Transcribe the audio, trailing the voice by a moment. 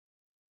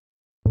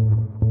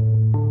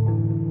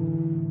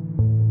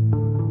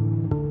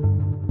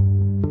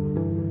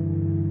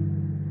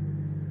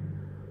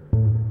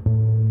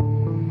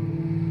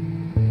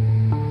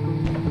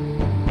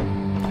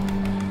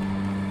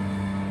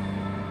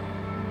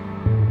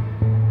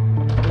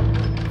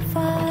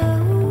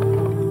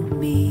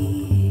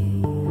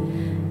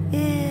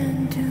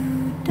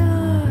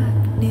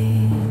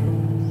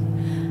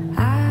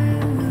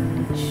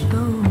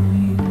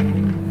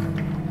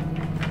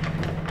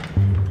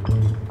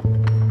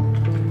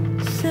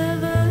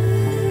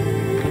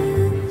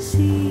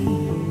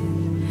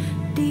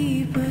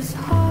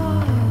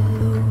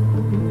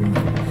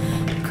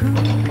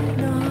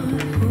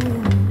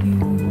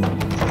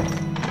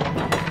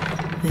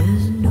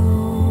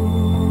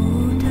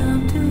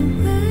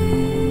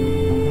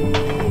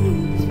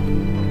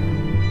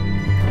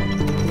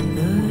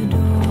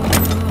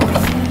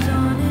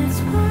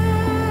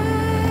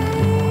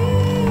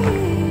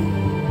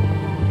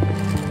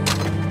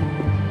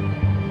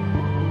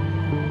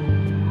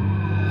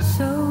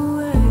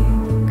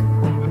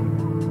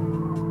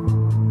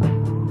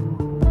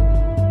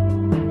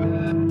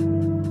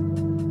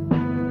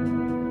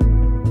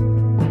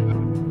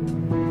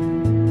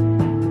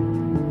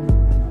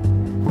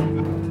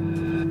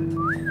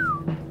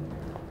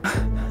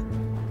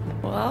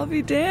I'll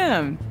be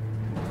damned.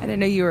 I didn't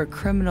know you were a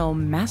criminal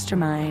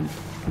mastermind,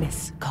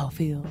 Miss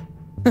Caulfield.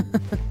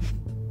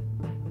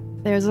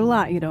 There's a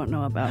lot you don't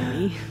know about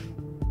me.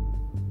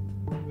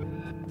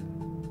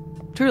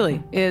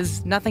 Truly,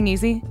 is nothing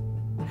easy?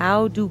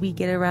 How do we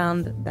get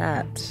around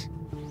that?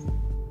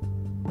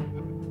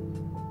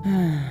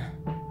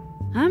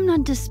 I'm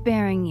not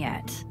despairing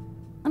yet.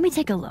 Let me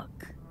take a look.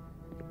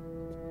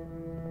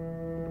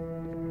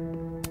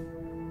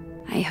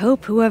 I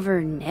hope whoever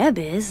Neb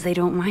is, they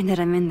don't mind that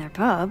I'm in their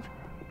pub.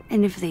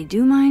 And if they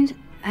do mind,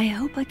 I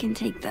hope I can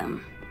take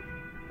them.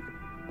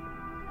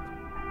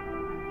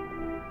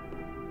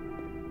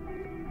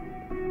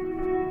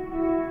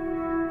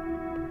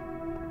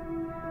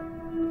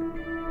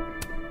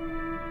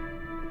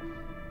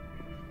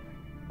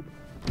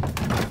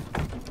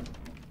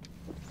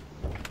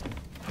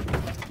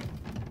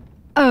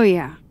 Oh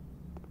yeah.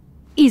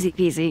 Easy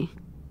peasy.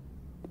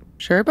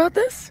 Sure about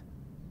this?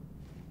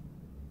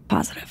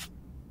 Positive.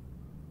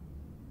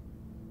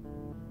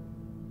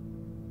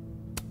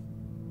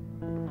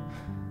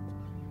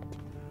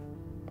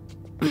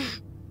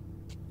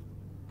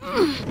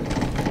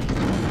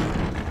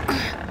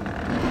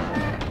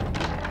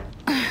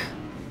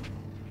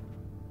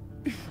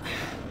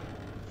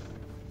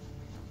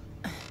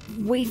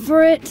 Wait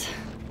for it.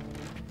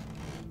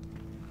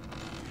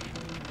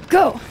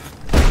 Go!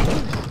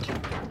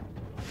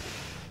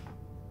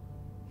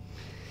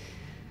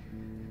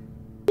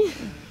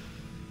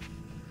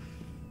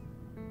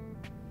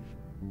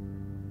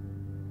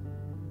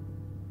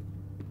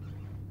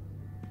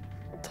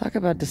 Talk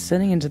about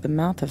descending into the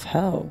mouth of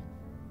hell.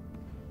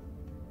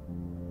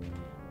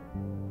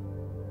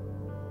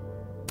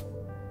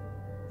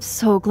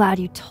 So glad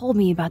you told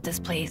me about this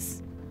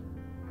place.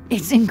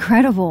 It's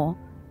incredible.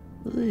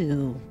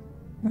 Ew.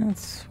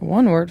 That's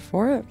one word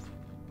for it.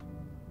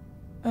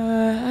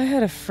 I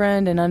had a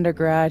friend in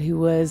undergrad who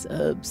was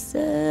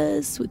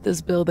obsessed with this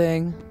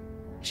building.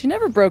 She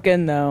never broke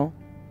in, though.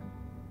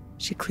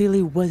 She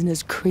clearly wasn't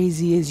as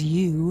crazy as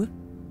you.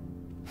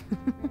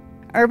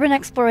 Urban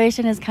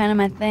exploration is kind of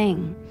my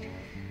thing.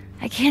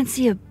 I can't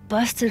see a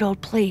busted old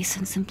place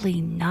and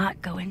simply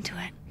not go into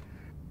it.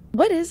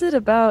 What is it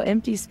about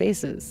empty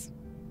spaces?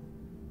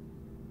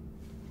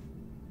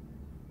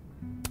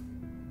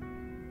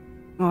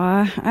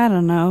 I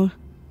don't know.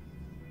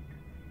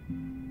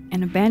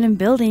 An abandoned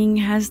building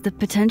has the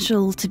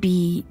potential to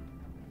be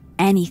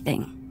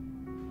anything.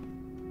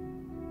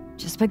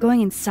 Just by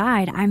going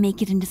inside, I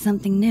make it into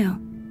something new.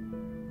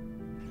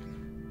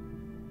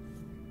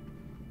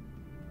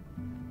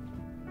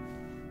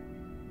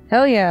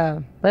 Hell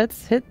yeah,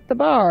 let's hit the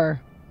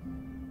bar.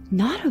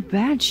 Not a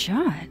bad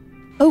shot.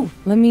 Oh,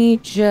 let me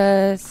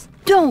just...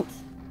 Don't!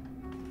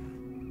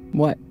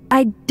 What?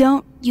 I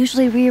don't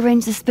usually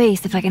rearrange the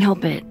space if I can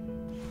help it.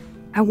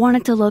 I want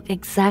it to look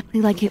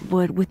exactly like it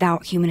would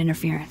without human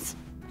interference.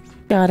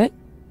 Got it.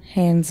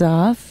 Hands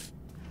off.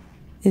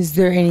 Is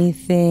there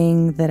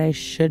anything that I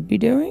should be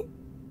doing?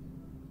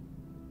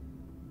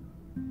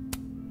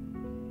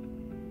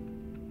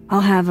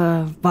 I'll have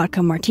a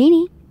vodka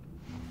martini.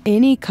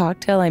 Any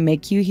cocktail I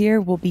make you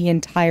here will be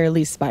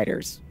entirely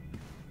spiders.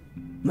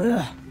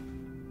 Ugh.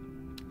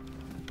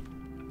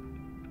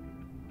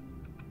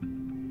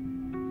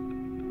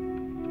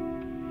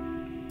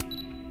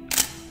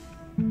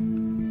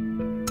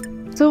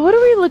 So what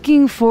are we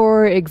looking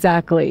for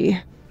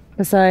exactly,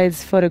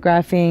 besides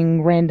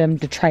photographing random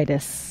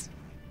detritus?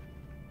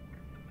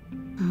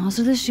 Most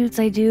of the shoots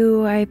I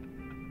do, I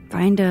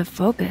find a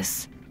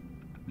focus.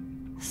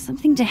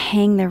 Something to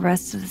hang the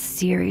rest of the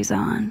series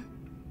on.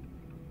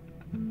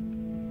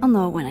 I'll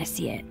know it when I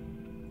see it.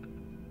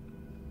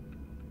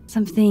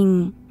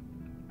 Something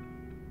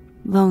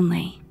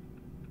lonely.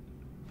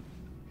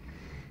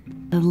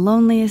 The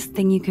loneliest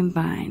thing you can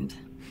find.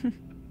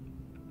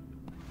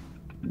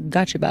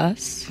 Gotcha,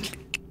 boss.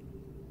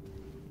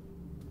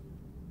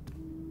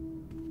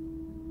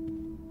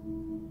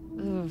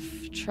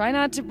 Oof, try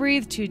not to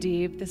breathe too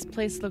deep. This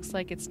place looks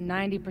like it's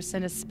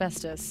 90%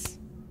 asbestos.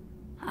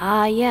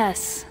 Ah,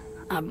 yes.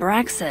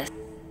 Abraxas.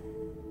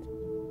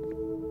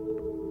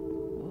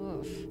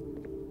 Oof.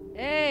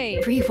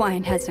 Hey!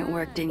 Rewind hasn't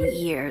worked in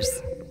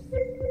years.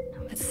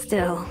 But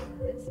still,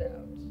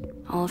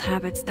 old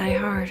habits die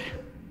hard.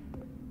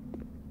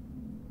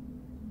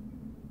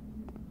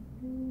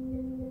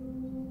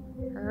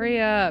 Hurry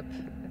up.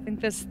 I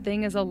think this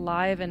thing is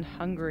alive and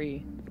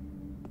hungry.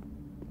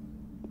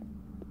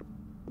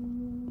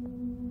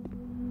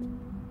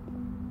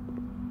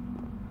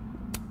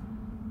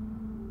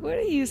 What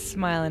are you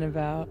smiling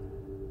about?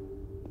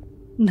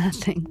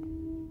 Nothing.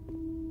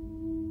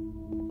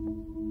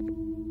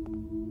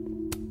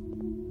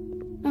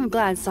 I'm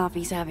glad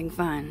Safi's having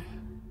fun.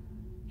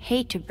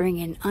 Hate to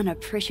bring an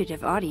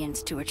unappreciative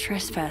audience to a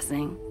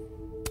trespassing.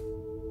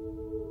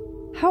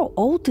 How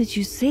old did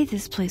you say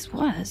this place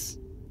was?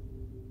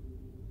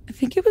 I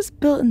think it was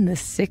built in the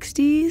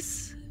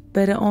 60s,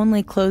 but it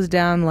only closed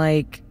down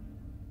like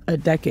a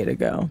decade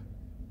ago.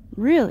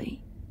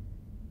 Really?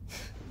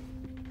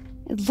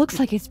 It looks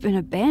like it's been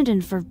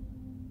abandoned for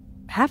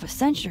half a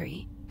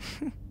century.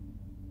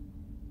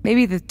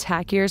 Maybe the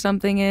tackier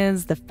something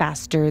is, the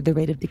faster the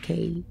rate of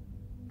decay.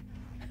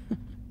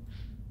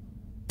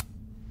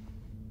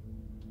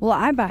 Well,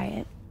 I buy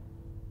it.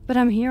 But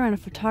I'm here on a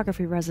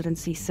photography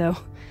residency, so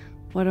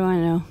what do I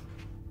know?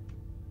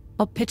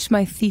 I'll pitch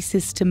my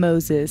thesis to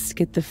Moses,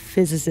 get the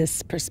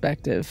physicist's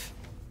perspective.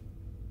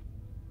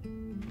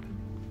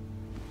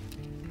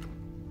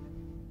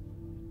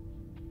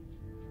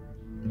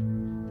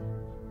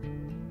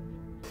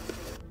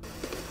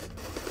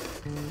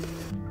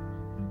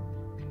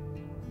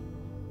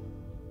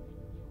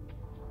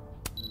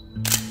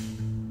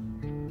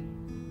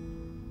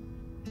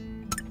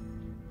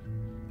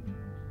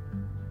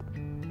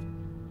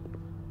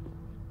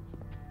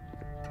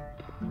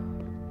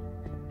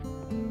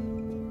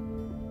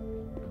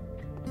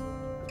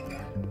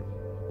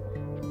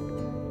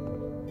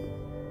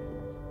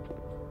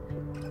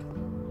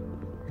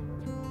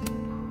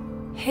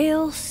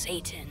 Hail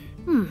Satan.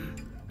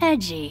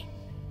 Edgy.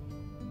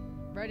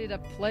 Ready to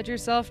pledge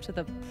yourself to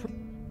the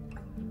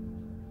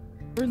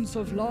Prince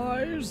of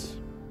Lies?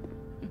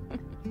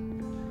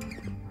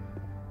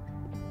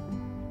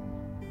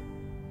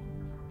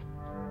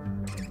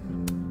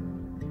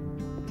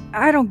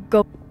 I don't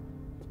go.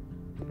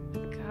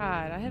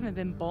 God, I haven't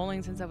been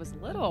bowling since I was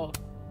little.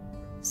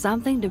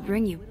 Something to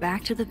bring you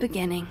back to the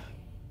beginning.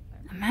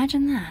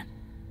 Imagine that.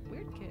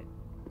 Weird kid.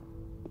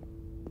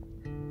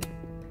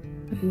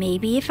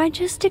 Maybe if I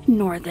just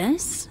ignore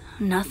this,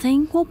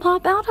 nothing will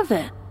pop out of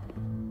it.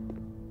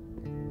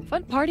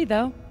 Fun party,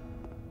 though.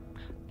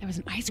 There was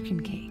an ice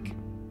cream cake.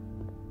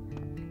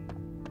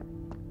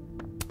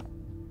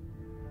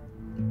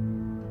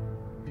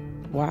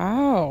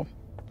 Wow.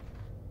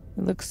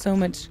 It looks so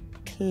much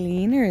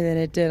cleaner than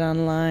it did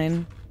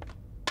online.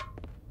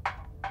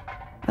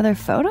 Are there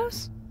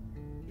photos?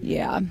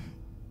 Yeah,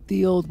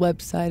 the old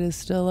website is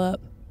still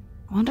up.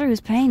 I wonder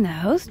who's paying the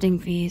hosting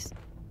fees.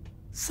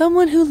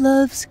 Someone who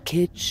loves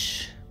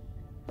kitsch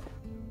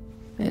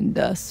and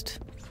dust.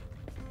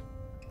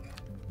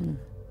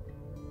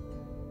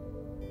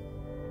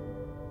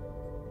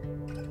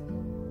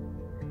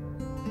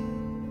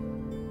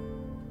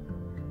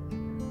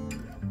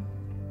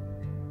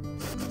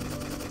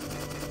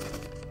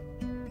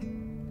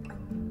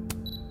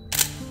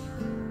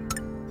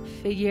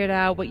 Figured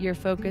out what your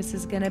focus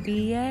is gonna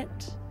be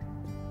yet?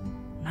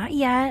 Not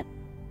yet,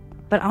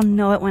 but I'll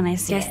know it when I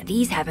see it. Guess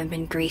these haven't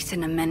been greased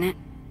in a minute.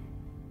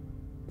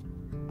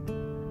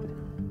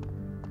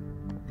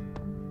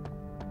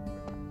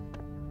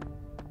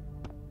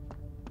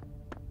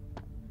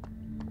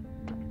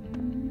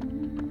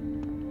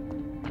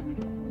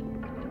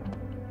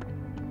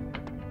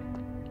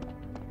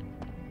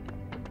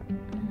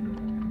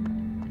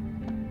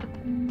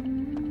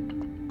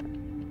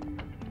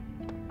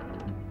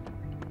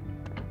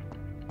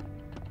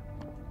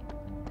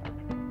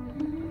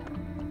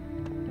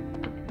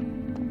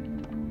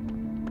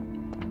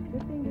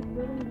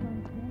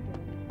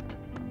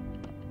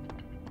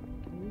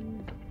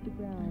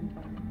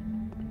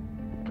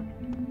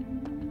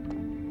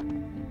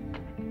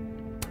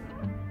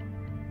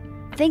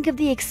 Think of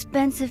the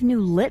expensive new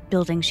lit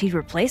building she'd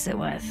replace it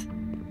with.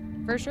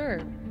 For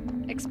sure.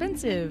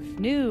 Expensive,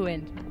 new,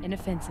 and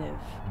inoffensive.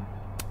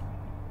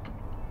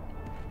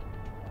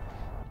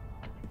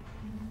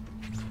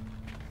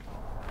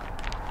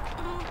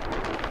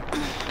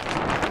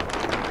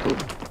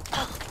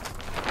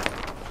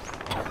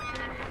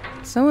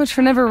 So much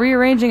for never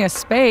rearranging a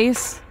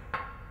space.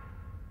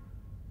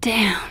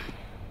 Damn.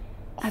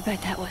 I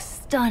bet that was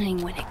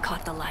stunning when it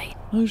caught the light.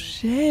 Oh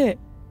shit.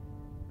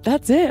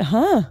 That's it,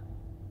 huh?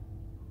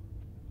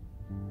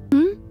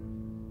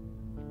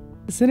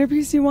 The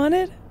centerpiece you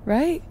wanted,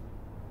 right?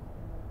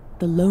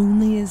 The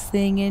loneliest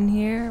thing in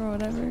here, or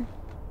whatever.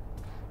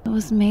 It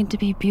was made to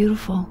be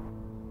beautiful.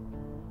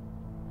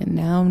 And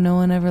now no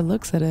one ever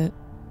looks at it.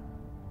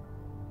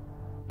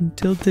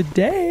 Until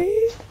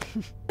today.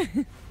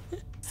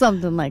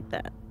 Something like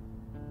that.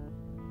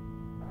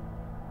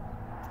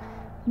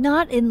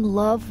 Not in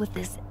love with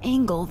this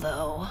angle,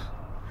 though.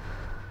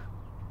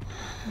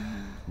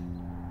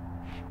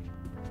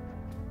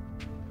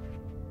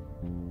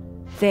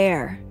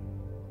 There.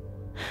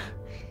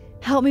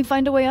 Help me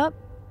find a way up?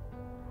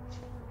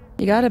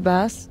 You got it,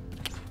 boss.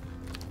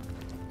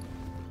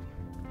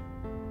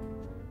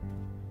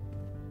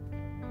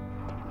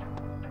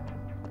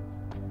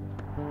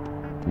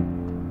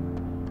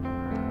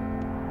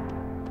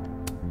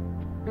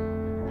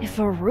 If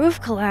a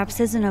roof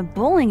collapses in a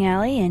bowling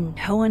alley and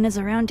no one is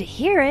around to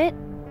hear it,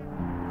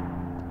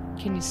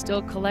 Can you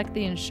still collect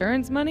the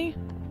insurance money?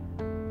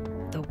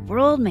 the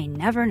world may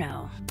never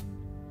know.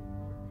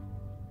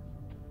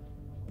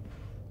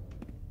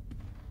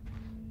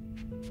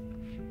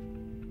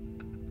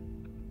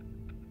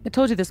 I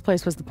told you this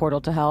place was the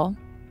portal to hell.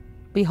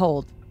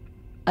 Behold,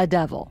 a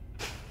devil.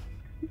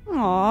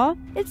 Aw,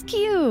 it's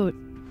cute.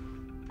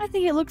 I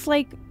think it looks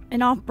like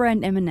an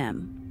off-brand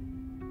M&M.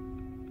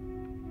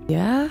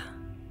 Yeah?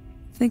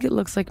 I think it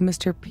looks like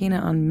Mr.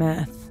 Peanut on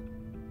meth.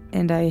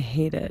 And I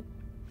hate it.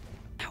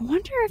 I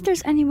wonder if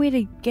there's any way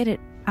to get it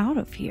out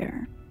of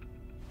here.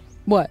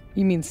 What,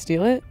 you mean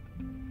steal it?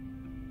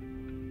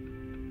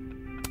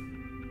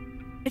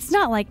 It's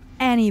not like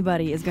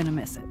anybody is gonna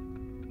miss it.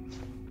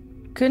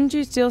 Couldn't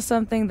you steal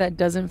something that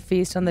doesn't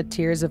feast on the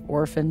tears of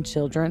orphaned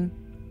children?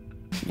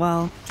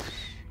 Well,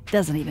 it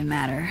doesn't even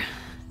matter.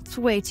 It's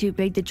way too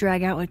big to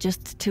drag out with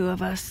just the two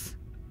of us.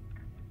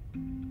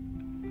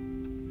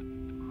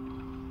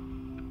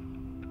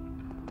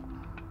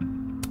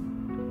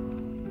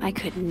 I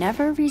could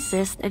never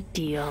resist a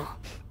deal.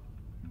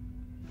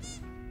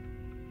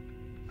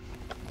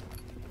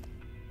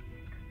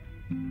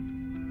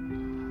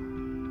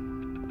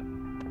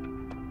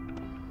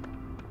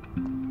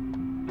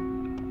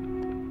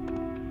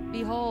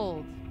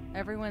 Behold,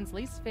 everyone's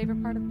least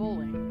favorite part of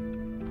bowling.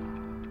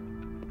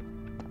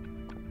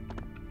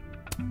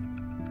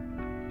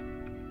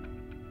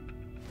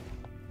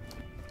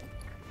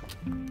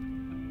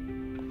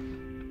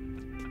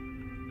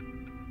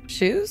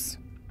 Shoes?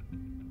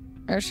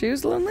 Are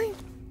shoes lonely?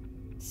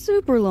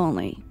 Super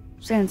lonely.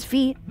 Sans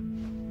feet.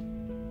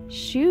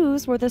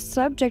 Shoes were the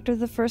subject of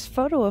the first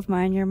photo of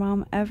mine your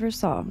mom ever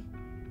saw.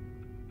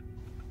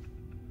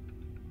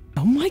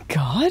 Oh my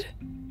god!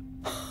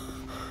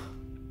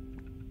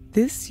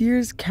 This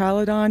year's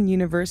Caledon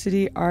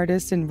University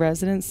artist in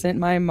residence sent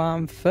my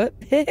mom foot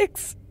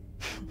pics?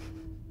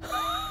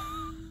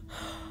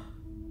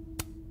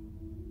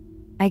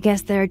 I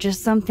guess there are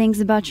just some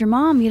things about your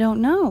mom you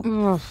don't know.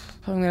 Ugh,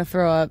 I'm gonna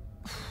throw up.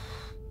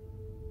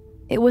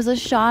 It was a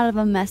shot of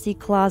a messy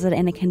closet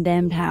in a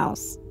condemned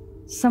house.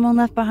 Someone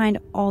left behind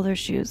all their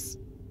shoes.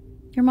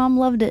 Your mom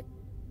loved it.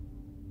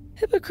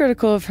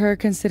 Hypocritical of her,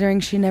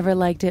 considering she never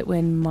liked it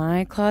when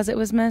my closet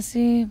was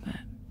messy, but...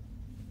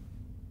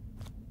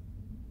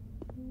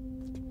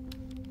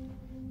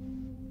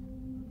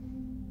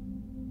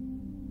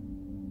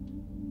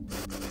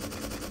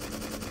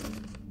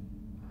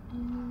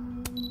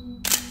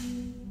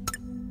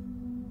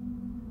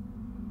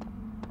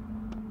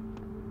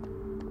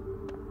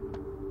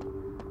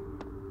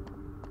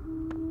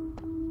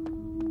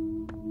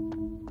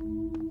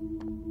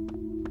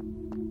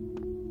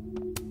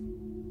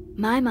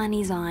 My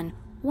money's on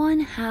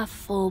one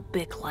half-full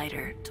Bic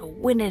lighter to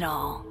win it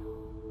all.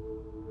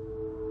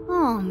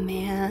 Oh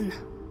man,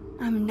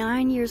 I'm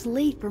 9 years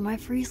late for my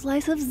free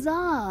slice of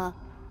za.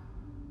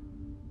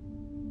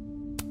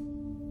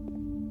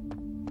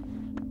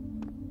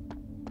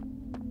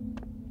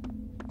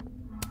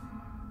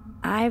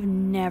 I've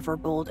never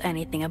bowled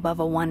anything above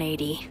a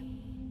 180.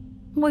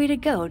 Way to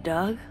go,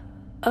 Doug.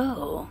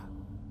 Oh,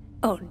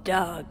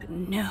 Doug,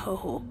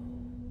 no.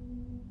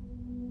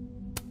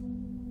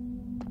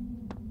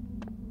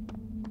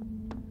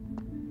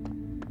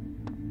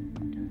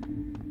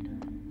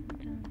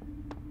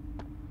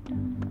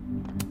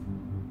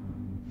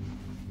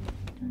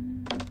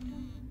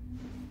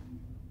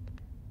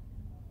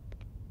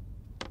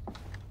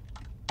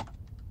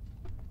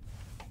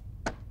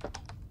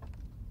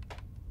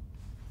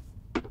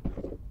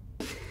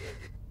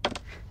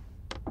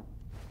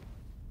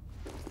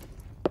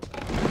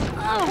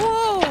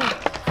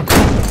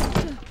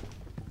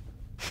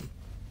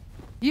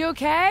 You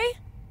okay?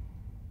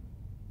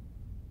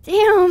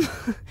 Damn.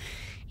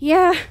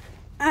 Yeah,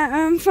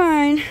 I'm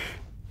fine.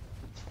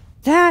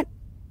 That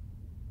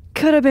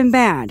could have been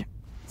bad.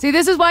 See,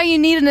 this is why you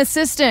need an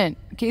assistant,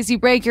 in case you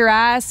break your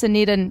ass and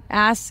need an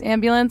ass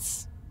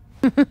ambulance.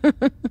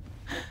 Go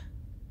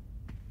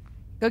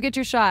get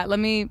your shot. Let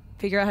me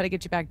figure out how to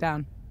get you back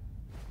down.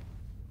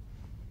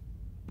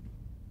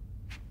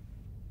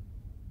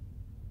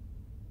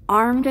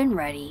 Armed and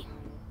ready.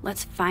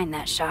 Let's find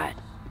that shot.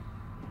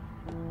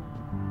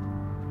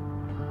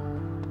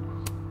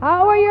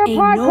 How are your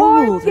Ain't no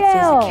rule that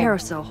says a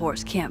carousel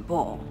horse can't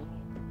bowl.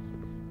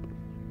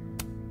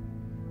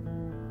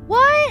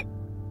 What?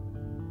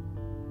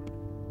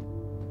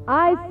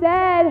 I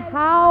said,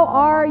 how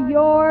are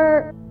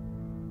your...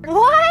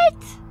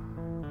 What?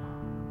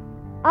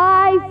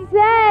 I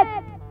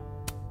said...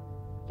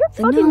 You're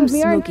The fucking gnomes with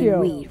me, aren't smoking you?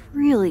 weed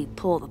really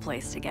pull the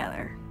place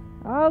together.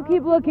 I'll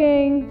keep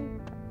looking.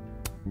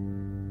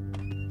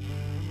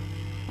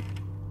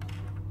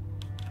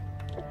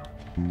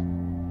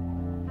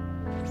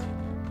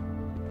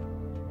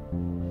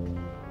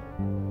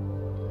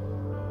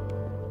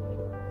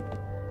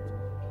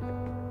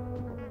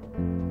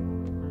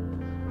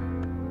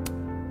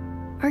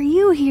 Are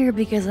you here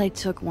because I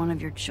took one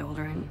of your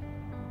children?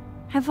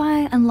 Have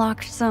I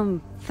unlocked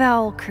some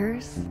foul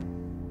curse?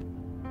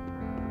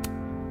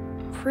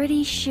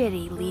 Pretty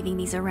shitty leaving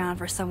these around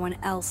for someone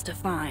else to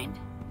find.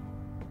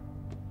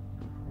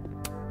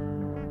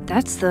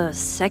 That's the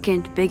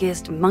second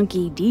biggest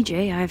monkey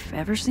DJ I've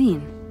ever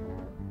seen.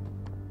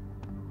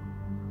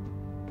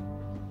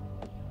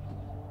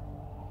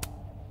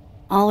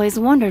 Always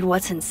wondered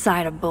what's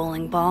inside a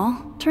bowling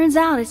ball. Turns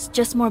out it's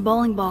just more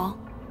bowling ball.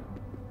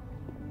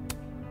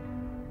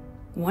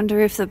 Wonder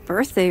if the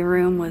birthday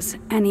room was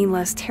any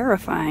less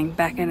terrifying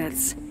back in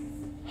its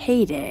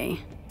heyday.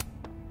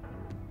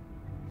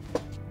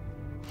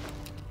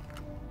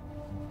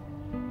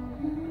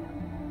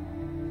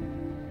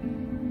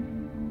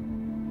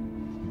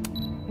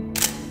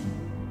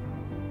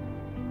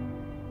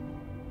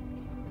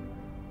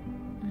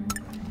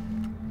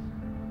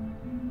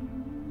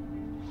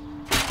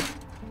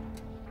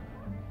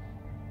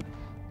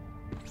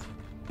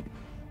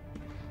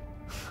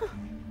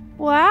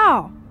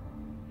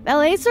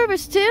 Valet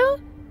service too?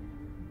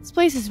 This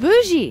place is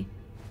bougie.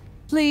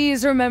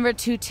 Please remember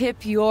to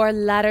tip your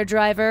ladder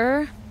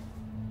driver.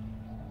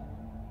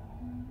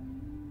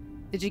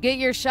 Did you get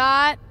your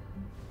shot?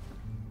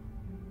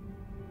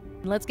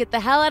 Let's get the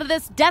hell out of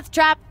this death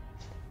trap.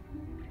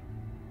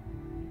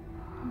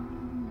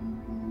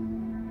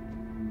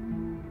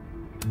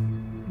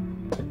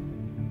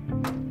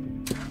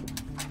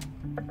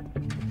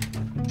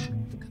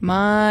 Come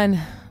on,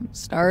 I'm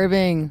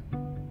starving.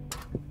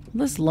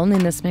 This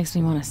loneliness makes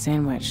me want a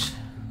sandwich.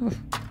 Oof.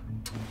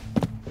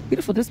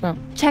 Beautiful dismount.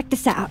 Check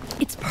this out.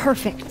 It's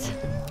perfect.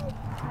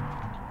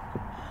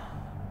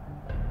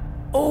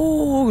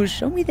 Oh,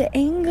 show me the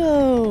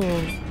angle.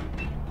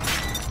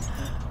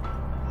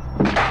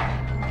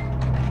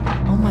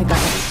 Oh my god.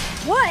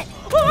 What?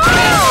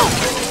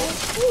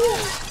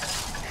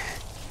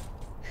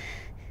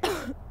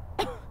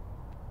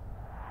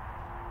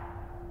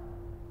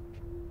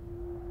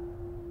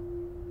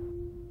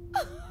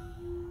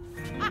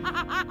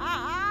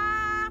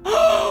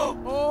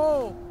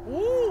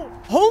 Oh,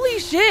 holy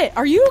shit!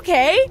 Are you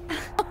okay?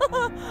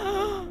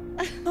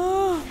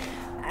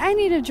 I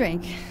need a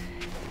drink.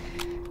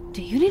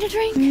 Do you need a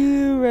drink?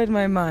 You read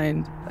my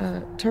mind.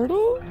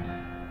 Turtle?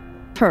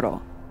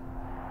 Turtle.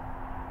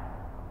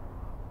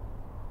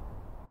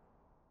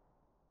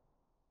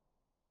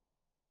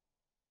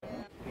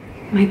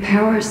 My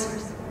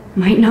powers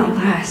might not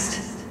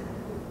last.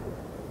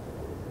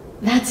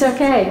 That's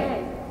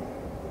okay.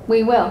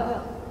 We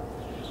will.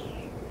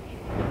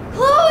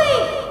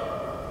 Chloe!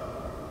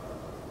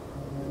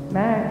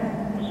 Max.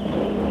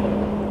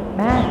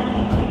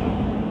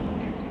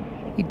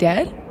 You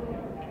dead?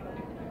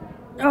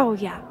 Oh,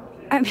 yeah.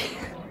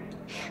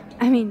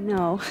 I mean,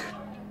 no.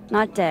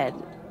 Not dead.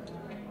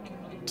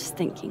 Just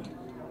thinking.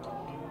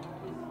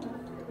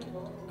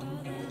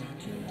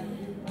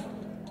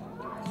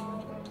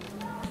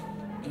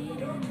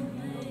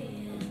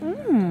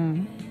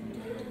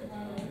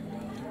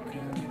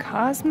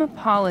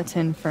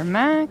 Cosmopolitan for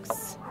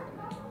Max.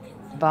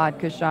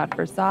 Vodka shot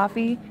for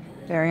Safi.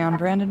 Very on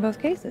brand in both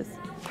cases.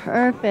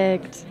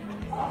 Perfect.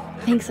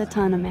 Thanks a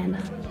ton,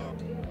 Amanda.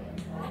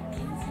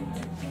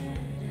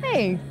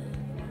 Hey,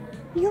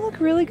 you look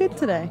really good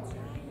today.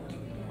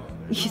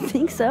 You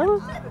think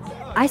so?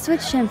 I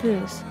switched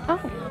shampoos. Oh.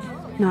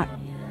 Not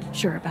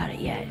sure about it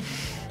yet.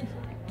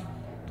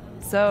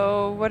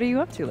 So, what are you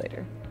up to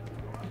later?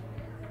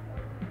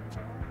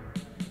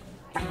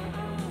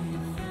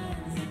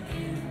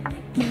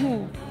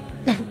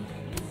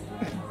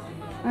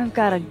 I've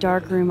got a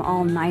darkroom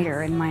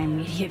all-nighter in my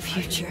immediate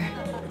future.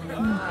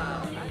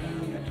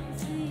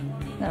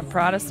 That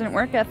Protestant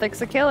work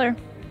ethic's a killer.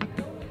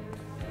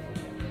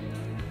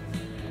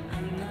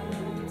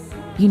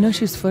 You know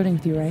she was flirting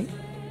with you, right?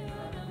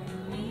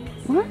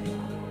 What?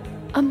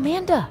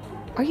 Amanda,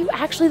 are you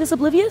actually this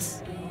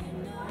oblivious?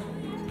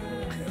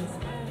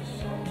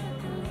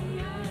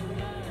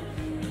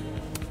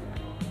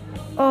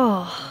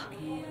 Oh,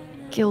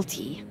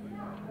 guilty.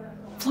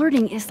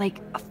 Flirting is like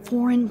a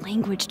foreign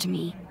language to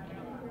me.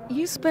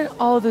 You spent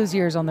all those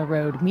years on the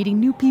road, meeting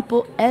new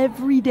people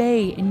every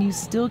day, and you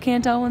still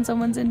can't tell when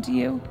someone's into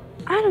you?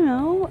 I don't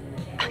know.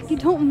 You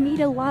don't meet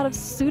a lot of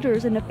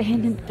suitors in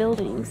abandoned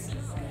buildings.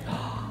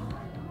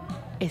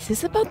 Is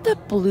this about the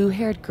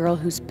blue-haired girl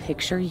whose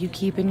picture you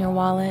keep in your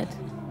wallet?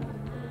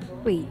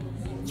 Wait,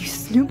 you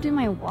snooped in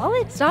my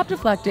wallet? Stop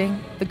deflecting.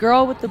 The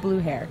girl with the blue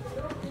hair.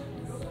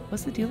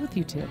 What's the deal with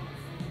you two?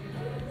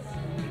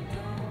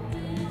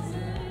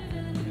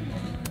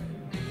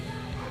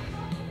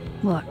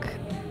 Look,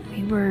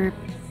 we were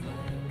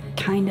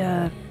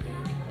kinda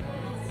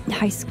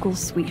high school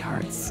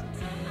sweethearts,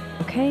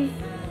 okay?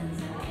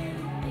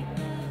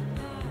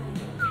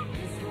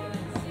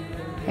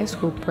 High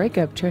school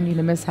breakup turned you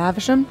to Miss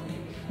Havisham?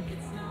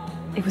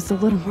 It was a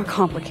little more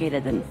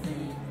complicated than...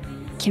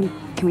 Can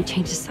we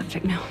change the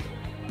subject now?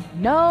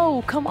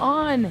 No, come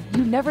on.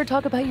 You never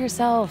talk about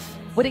yourself.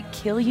 Would it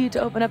kill you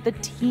to open up the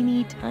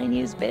teeny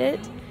tiniest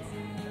bit?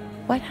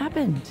 What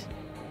happened?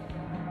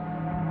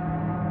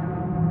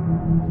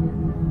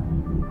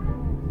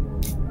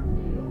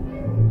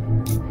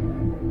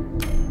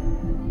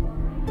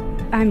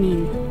 I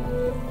mean,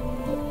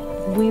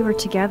 we were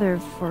together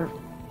for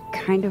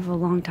kind of a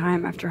long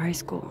time after high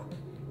school.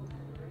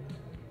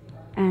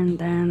 And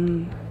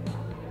then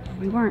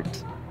we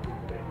weren't.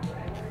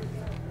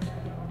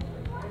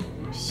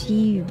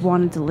 She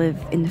wanted to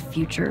live in the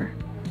future.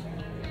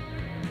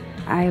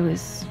 I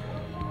was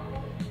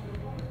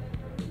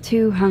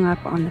too hung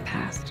up on the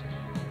past.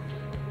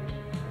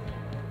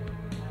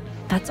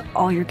 That's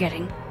all you're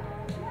getting.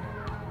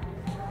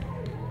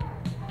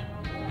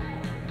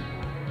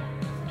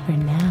 For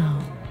now.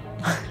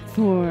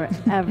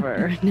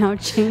 Forever. Now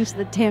change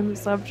the damn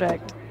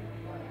subject.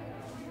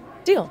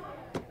 Deal.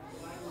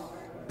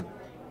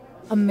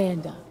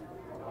 Amanda.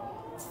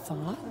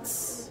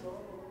 Thoughts?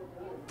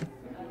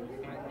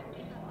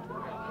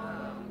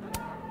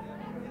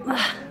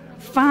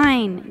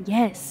 Fine,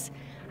 yes.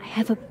 I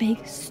have a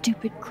big,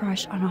 stupid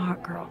crush on a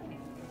hot girl.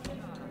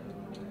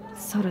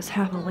 So does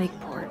half of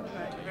Lakeport.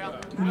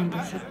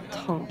 Amanda's a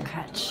total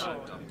catch.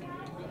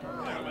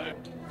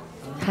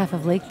 Half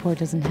of Lakeport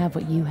doesn't have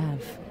what you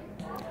have.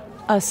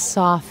 A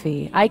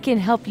Safi. I can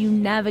help you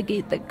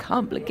navigate the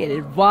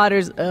complicated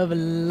waters of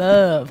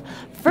love.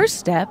 First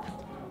step,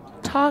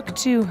 talk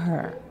to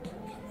her.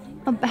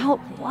 About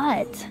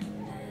what?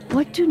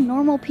 What do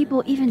normal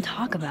people even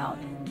talk about?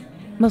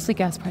 Mostly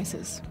gas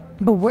prices.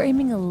 But we're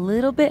aiming a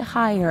little bit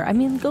higher. I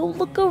mean, go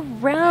look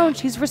around.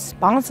 She's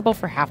responsible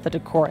for half the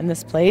decor in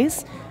this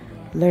place.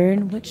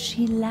 Learn what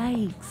she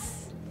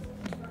likes.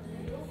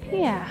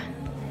 Yeah.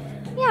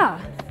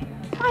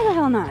 Why the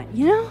hell not,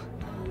 you know?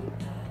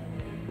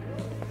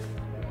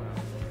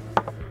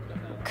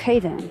 Okay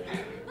then.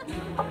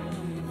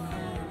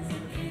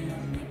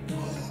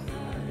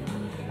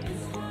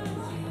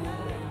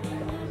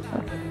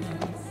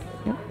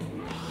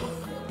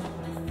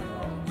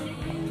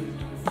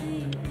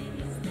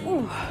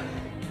 Ooh.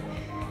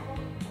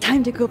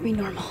 Time to go be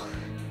normal.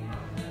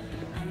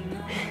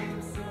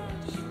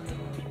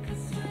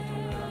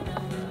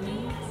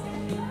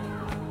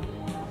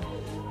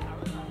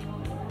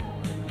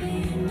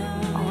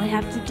 All I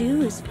have to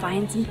do is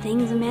find some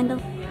things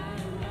Amanda...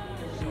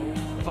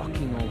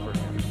 Fucking over.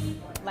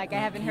 Like I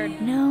haven't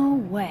heard. No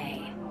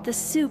way. The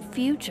soup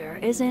future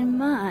is in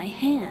my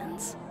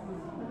hands.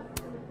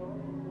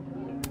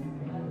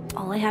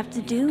 All I have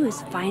to do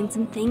is find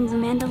some things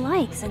Amanda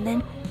likes, and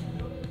then...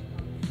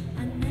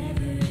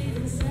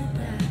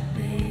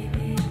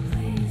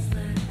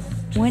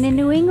 When in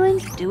New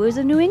England, do as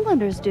the New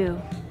Englanders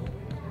do.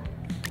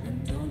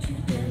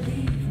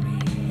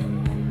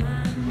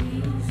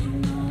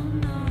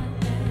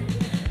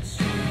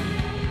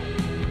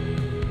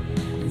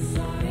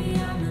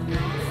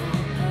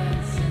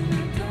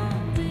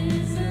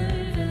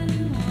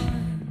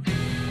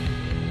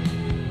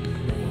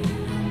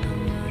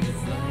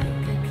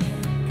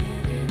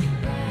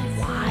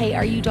 Why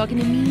are you talking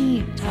to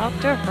me? Talk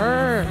to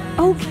her.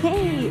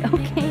 Okay.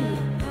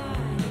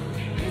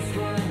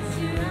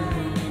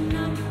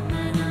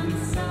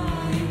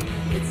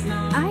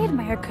 I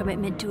admire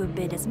commitment to a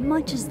bit as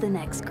much as the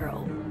next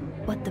girl,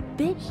 but the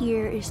bit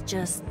here is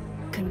just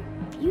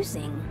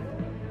confusing.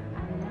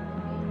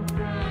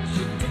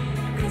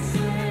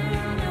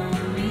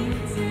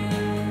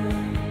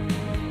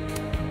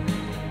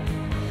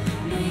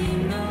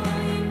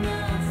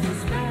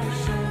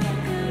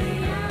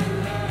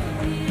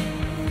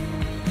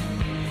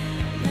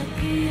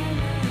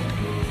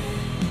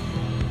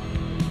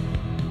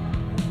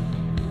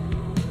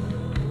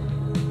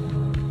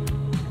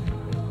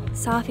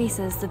 Safi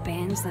says the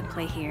bands that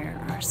play here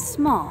are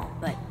small,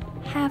 but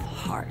have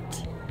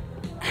heart.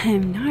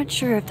 I'm not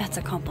sure if that's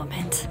a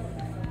compliment.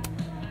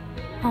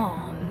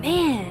 Oh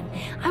man,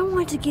 I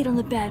want to get on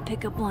the bad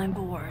pickup line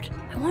board.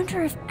 I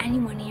wonder if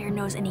anyone here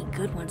knows any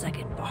good ones I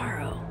could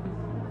borrow.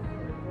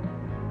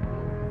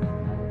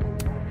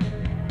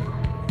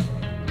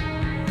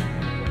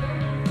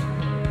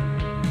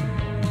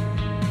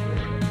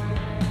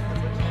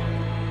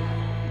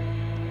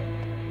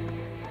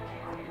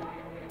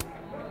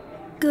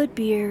 Good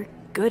beer,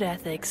 good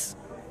ethics.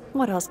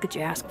 What else could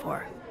you ask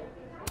for?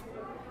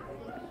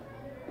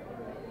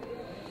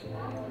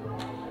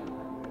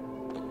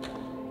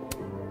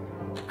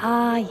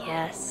 Ah,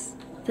 yes.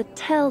 The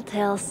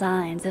telltale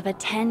signs of a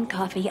 10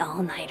 coffee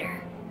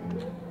all-nighter.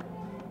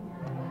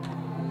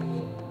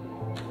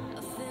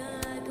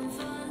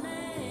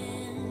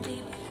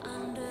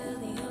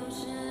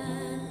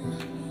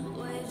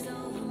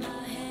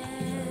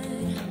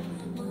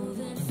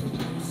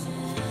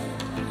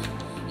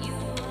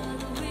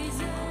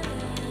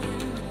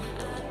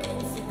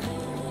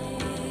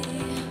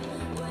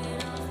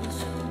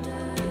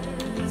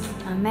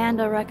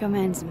 Amanda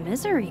recommends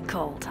Misery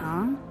Cult,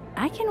 huh?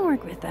 I can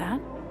work with that.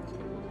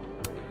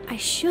 I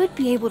should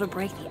be able to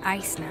break the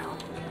ice now.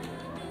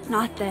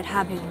 Not that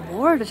having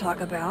more to talk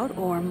about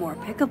or more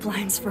pickup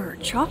lines for her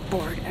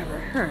chalkboard ever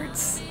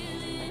hurts.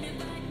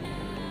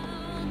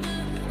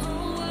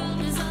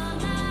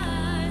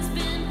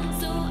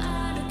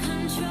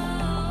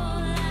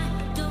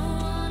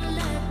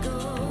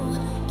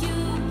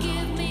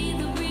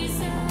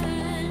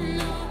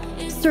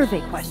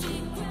 Survey question.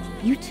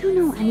 You two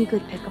know any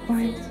good pickup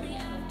lines?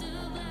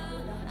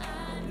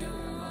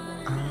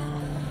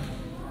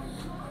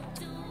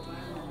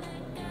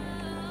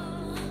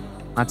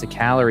 Lots of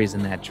calories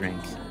in that drink.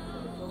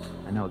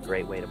 I know a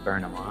great way to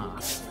burn them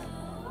off.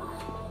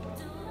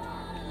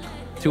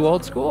 Too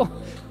old school?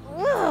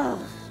 Ugh.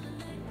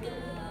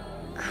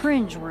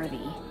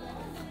 Cringeworthy,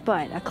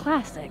 but a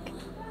classic.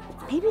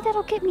 Maybe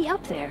that'll get me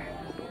up there.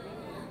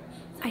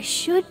 I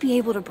should be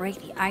able to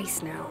break the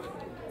ice now.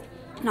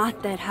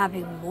 Not that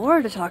having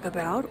more to talk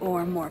about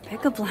or more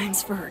pickup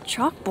lines for her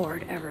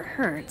chalkboard ever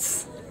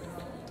hurts.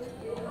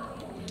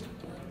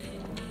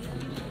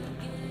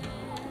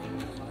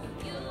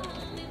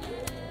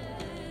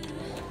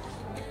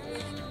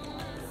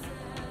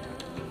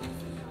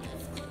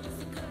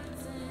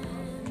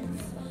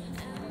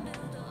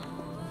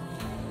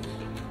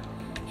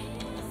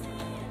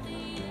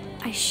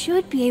 I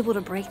should be able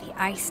to break the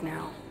ice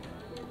now.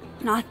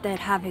 Not that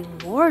having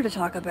more to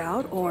talk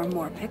about or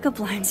more pickup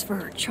lines for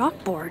her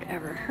chalkboard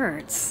ever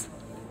hurts.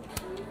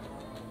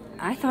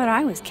 I thought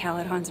I was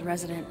Caledon's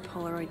resident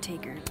Polaroid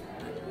taker.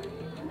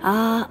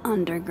 Ah,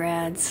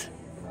 undergrads.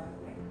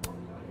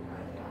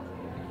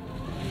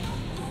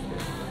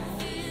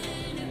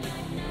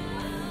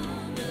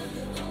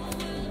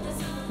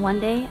 One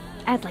day,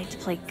 I'd like to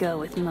play Go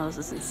with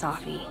Moses and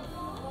Safi.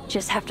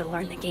 Just have to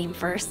learn the game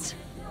first.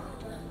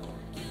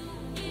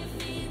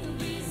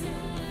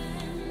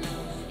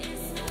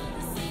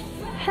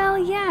 Hell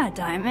yeah,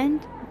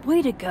 Diamond.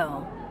 Way to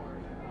go.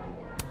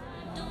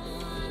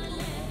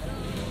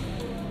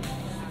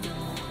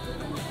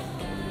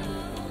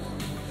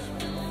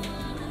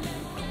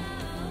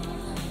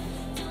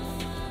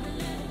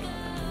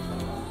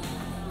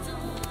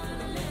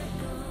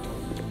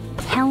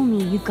 Tell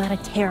me you've got a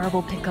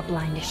terrible pickup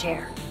line to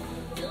share.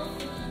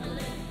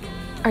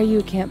 Are you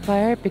a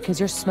campfire? Because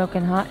you're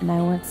smoking hot and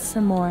I want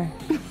some more.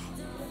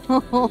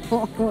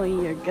 Oh,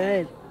 you're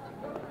good.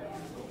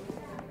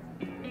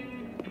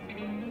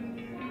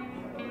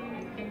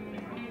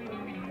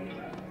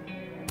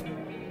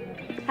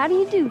 How do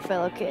you do,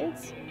 fellow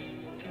kids?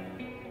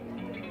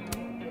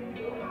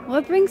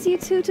 What brings you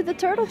two to the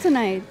turtle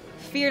tonight?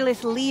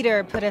 Fearless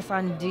leader put us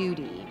on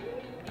duty.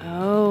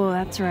 Oh,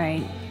 that's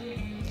right.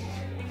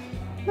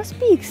 Must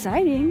be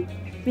exciting,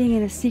 being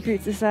in a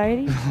secret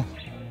society.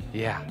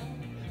 Yeah,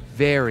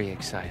 very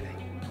exciting.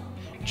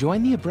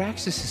 Join the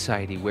Abraxas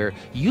Society, where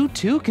you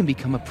too can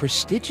become a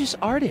prestigious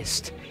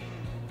artist.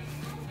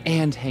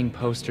 And hang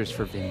posters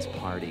for Vin's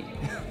party.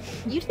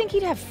 You'd think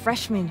he'd have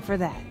freshmen for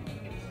that.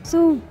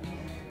 So,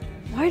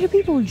 why do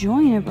people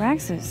join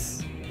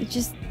Abraxas? It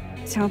just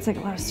sounds like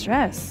a lot of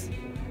stress.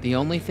 The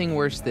only thing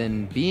worse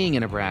than being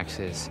in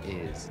Abraxas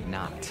is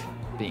not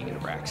being in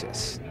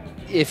Abraxas.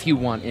 If you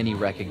want any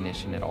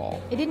recognition at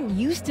all. It didn't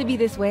used to be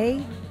this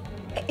way.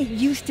 It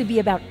used to be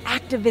about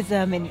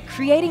activism and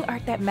creating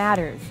art that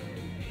matters.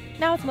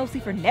 Now it's mostly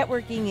for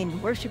networking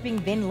and worshiping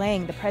Vin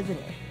Lang, the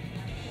president.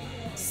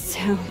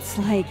 Sounds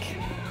like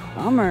a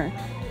bummer.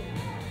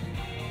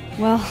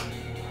 Well,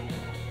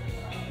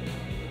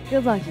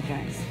 good luck, you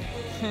guys.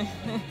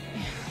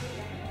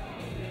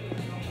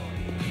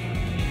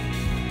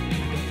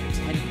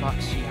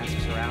 $10 she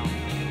asks her out.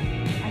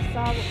 I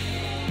saw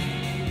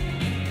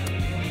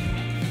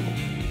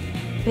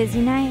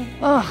Busy night?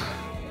 Ugh.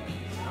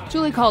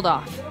 Julie called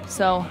off,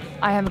 so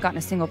I haven't gotten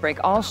a single break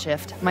all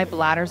shift. My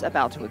bladder's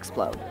about to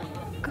explode.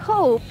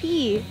 Go,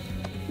 pee.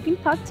 You can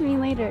talk to me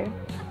later.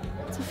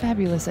 It's a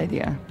fabulous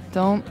idea.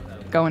 Don't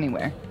go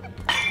anywhere.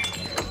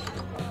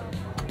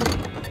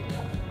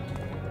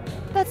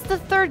 That's the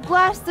third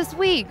glass this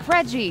week,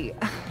 Reggie.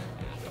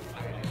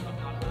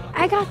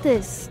 I got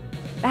this.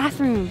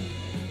 Bathroom.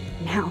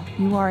 Now.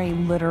 You are a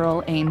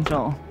literal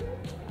angel.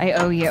 I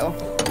owe you.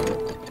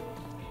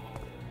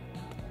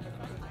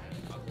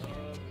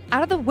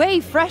 Out of the way,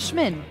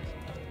 freshman!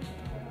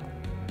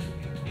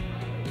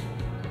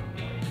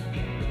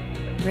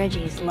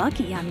 Reggie's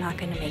lucky I'm not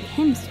gonna make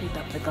him sweep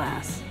up the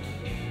glass.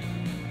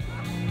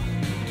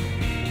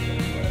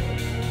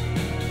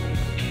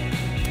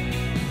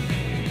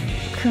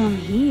 Come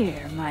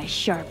here, my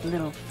sharp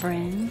little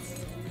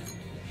friends.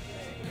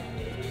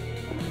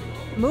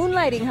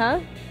 moonlighting, huh?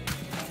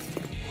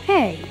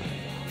 Hey,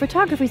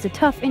 photography's a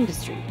tough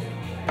industry.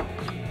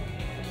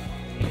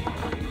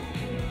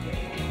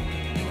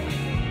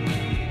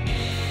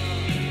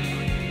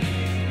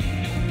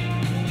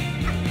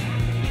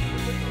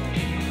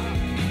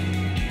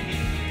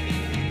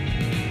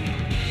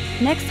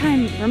 Next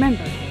time,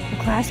 remember, the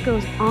class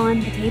goes on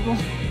the table.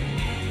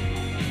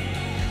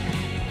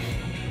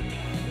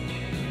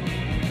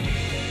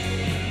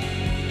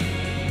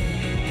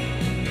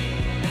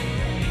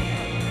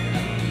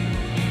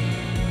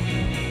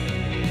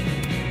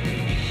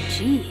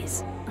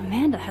 Jeez,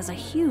 Amanda has a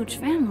huge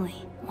family.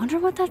 Wonder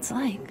what that's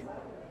like.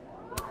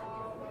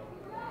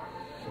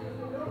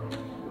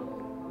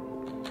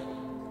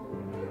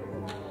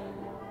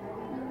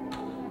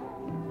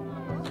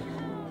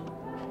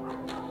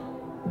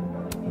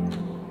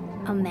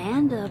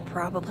 Amanda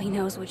probably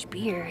knows which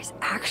beer is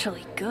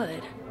actually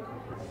good.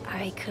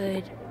 I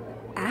could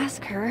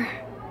ask her.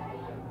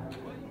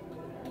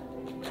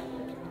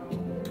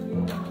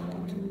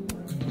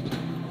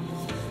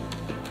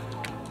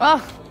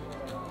 Oh,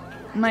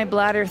 my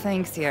bladder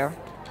thanks you.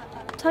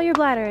 Tell your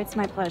bladder it's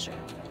my pleasure.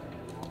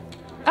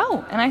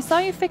 Oh, and I saw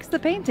you fix the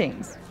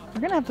paintings.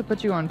 We're gonna have to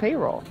put you on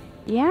payroll.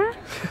 Yeah?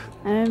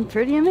 I'm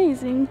pretty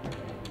amazing.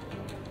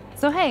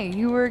 So hey,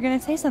 you were gonna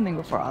say something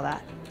before all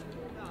that.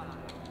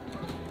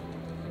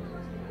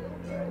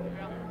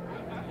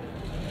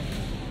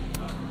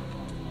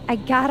 I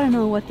gotta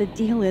know what the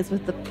deal is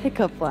with the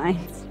pickup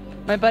lines.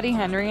 My buddy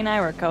Henry and I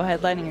were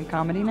co-headlining a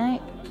comedy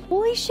night.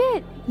 Holy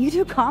shit, you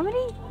do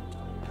comedy?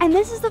 And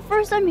this is the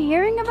first I'm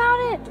hearing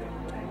about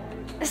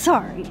it?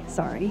 Sorry.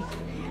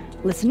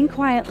 Listening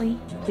quietly,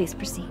 please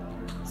proceed.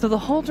 So the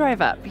whole drive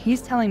up,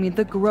 he's telling me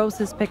the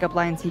grossest pickup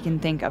lines he can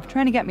think of,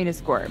 trying to get me to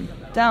squirm.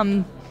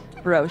 Dumb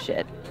bro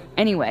shit.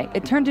 Anyway,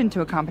 it turned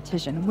into a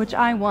competition, which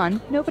I won.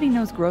 Nobody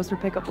knows grosser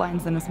pickup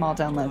lines than a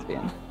small-town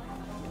lesbian.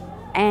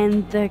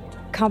 And the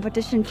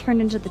competition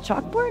turned into the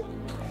chalkboard?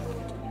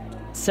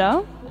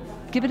 So,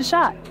 give it a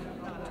shot.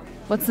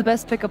 What's the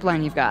best pickup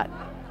line you've got?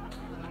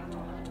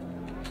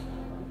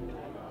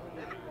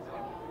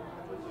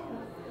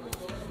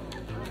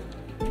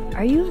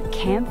 Are you a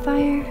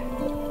campfire?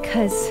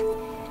 'Cause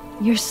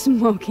you're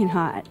smoking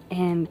hot,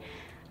 and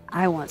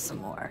I want some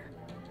more.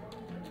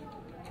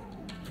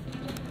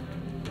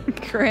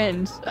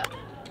 Cringe.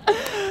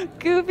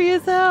 Goofy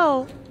as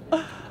hell.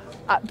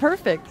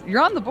 Perfect.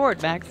 You're on the board,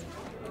 Max.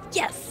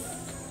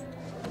 Yes!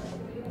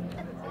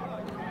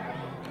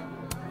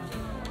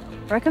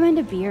 Recommend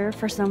a beer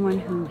for someone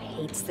who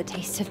hates the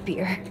taste of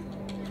beer.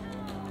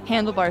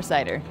 Handlebar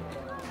cider.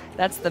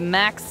 That's the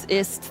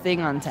Max-ist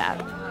thing on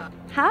tap.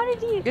 How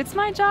did you... It's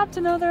my job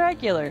to know the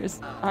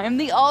regulars. I'm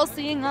the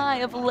all-seeing eye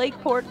of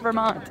Lakeport,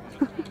 Vermont.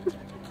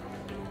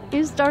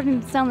 You're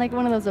starting to sound like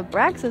one of those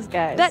Abraxas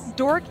guys. That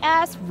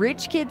dork-ass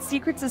rich kid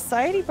secret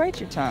society?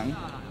 Bite your tongue.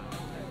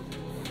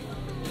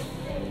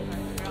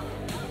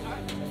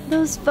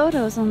 Those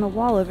photos on the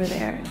wall over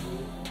there.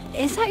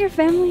 Is that your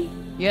family?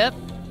 Yep.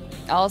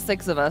 All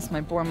 6 of us,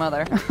 my poor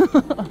mother.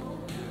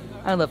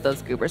 I love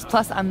those goobers.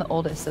 Plus, I'm the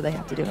oldest, so they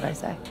have to do what I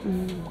say.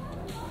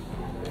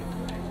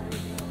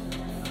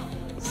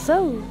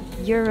 So,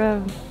 you're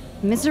a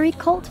Misery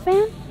Cult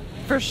fan?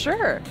 For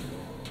sure.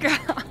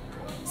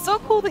 So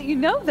cool that you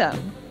know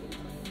them.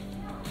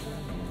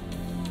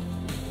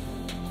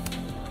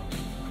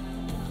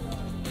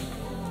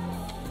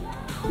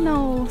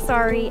 No,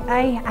 sorry.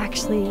 I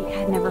actually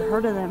had never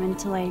heard of them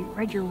until I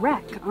read your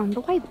rec on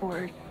the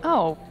whiteboard.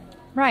 Oh,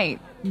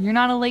 right. You're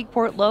not a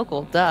Lakeport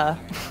local, duh.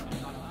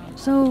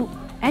 So,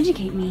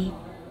 educate me.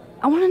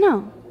 I want to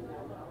know.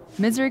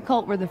 Misery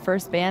Cult were the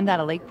first band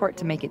out of Lakeport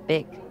to make it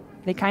big.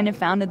 They kind of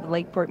founded the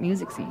Lakeport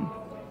music scene.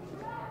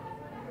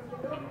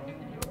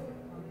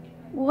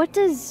 What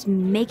does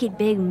make it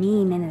big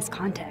mean in this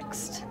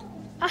context?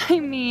 I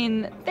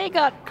mean, they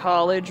got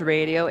college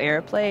radio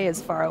airplay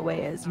as far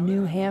away as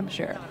New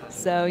Hampshire.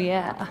 So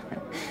yeah,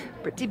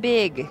 pretty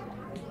big.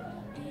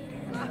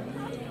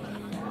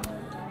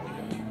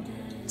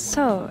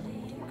 So,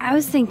 I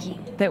was thinking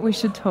That we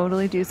should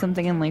totally do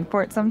something in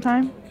Lakeport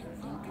sometime?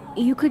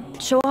 you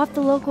could show off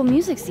the local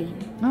music scene.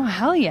 Oh,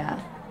 hell yeah.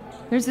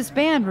 There's this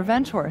band,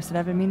 Revenge Horse, that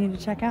I've been meaning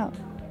to check out.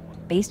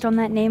 Based on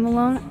that name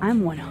alone,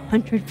 I'm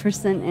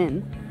 100%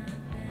 in.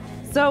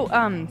 So,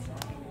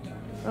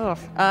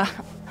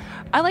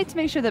 I like to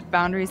make sure that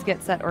boundaries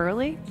get set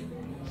early.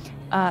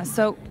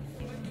 So,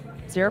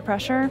 zero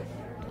pressure,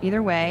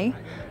 either way.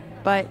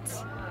 But,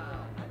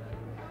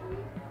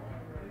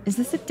 is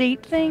this a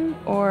date thing,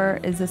 or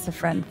is this a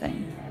friend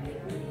thing?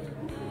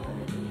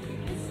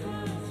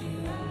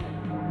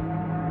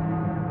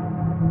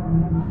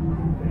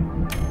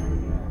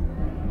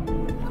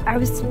 I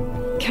was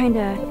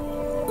kinda...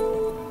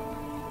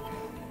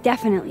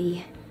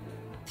 definitely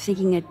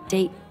thinking a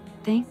date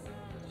thing.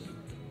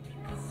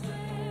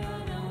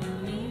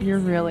 You're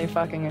really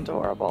fucking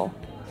adorable.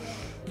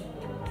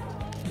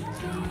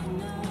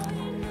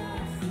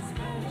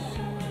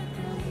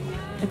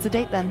 It's a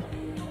date then.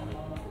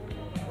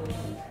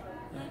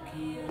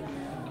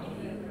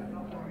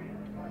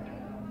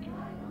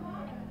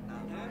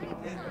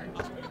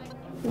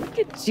 Look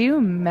at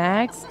you,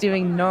 Max,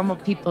 doing normal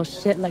people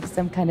shit like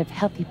some kind of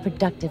healthy,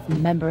 productive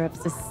member of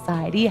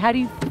society. How do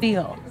you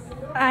feel?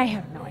 I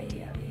have no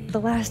idea. The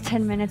last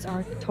 10 minutes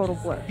are a total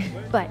blur.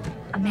 But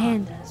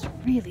Amanda's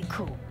really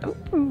cool.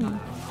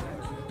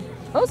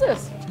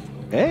 Moses!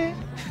 Hey.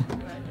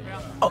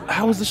 Oh,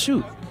 how was the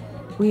shoot?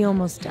 We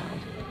almost died.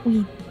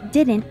 We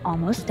didn't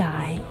almost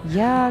die.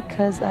 Yeah,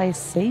 'cause I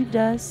saved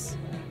us.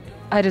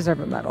 I deserve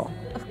a medal.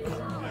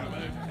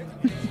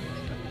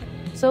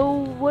 So,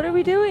 what are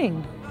we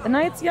doing? The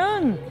night's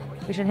young.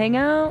 We should hang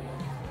out.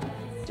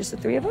 Just the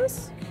 3 of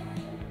us?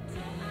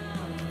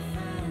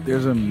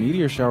 There's a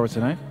meteor shower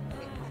tonight.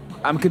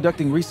 I'm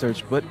conducting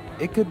research, but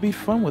it could be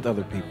fun with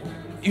other people.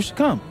 You should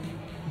come.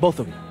 Both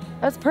of you.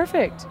 That's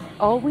perfect.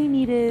 All we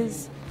need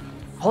is...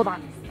 Hold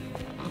on.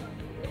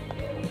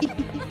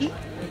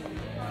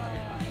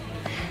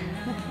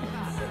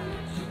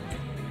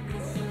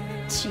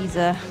 She's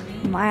a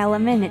mile a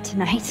minute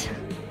tonight.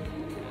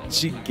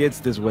 She gets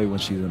this way when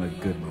she's in a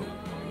good mood.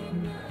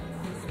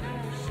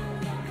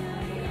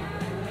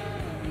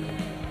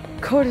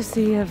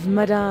 Courtesy of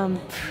Madame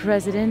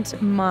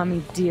President,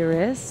 Mommy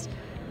Dearest.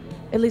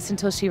 At least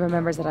until she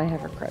remembers that I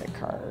have her credit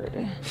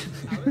card.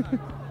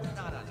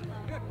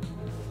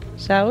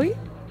 Shall we?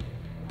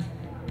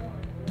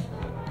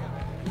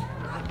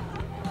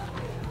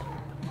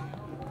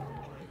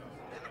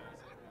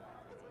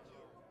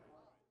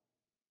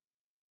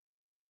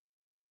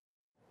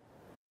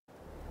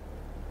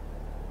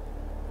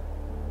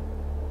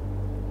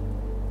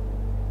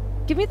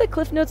 Give me the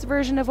Cliff Notes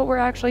version of what we're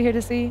actually here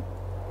to see.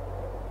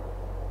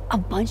 A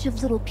bunch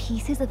of little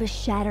pieces of a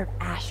shattered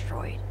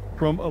asteroid.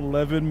 From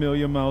 11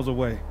 million miles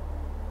away.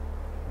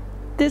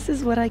 This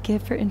is what I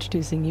get for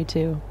introducing you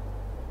to.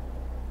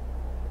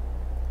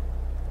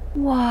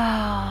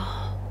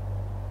 Wow.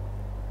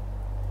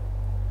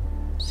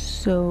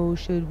 So,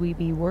 should we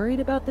be worried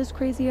about this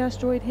crazy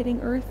asteroid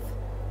hitting Earth?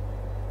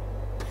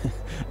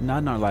 Not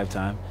in our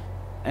lifetime.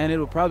 And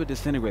it'll probably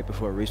disintegrate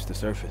before it reaches the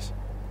surface.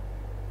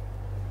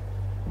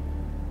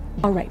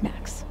 All right,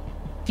 Max.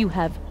 You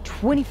have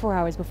 24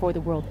 hours before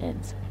the world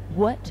ends.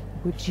 What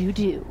would you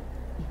do?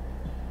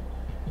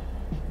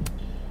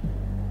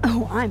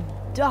 Oh, I'm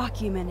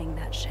documenting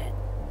that shit.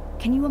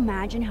 Can you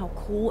imagine how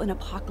cool an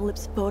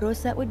apocalypse photo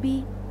set would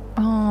be?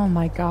 Oh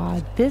my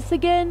god, this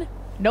again?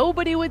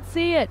 Nobody would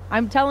see it.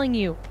 I'm telling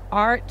you,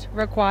 art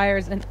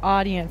requires an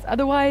audience.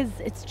 Otherwise,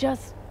 it's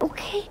just...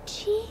 Okay,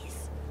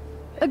 jeez.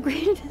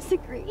 Agree to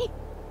disagree.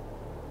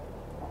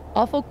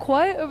 awful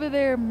quiet over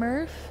there,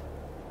 Murph.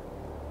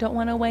 Don't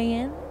want to weigh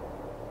in?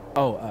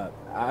 Oh,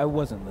 I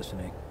wasn't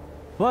listening.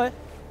 But,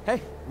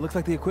 hey, looks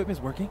like the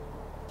equipment's working.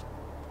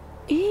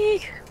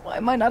 Eek, why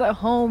am I not at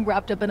home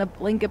wrapped up in a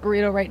blanket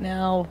burrito right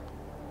now?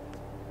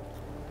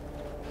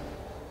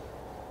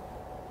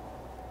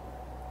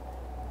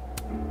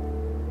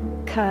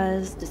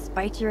 Because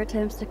despite your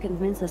attempts to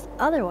convince us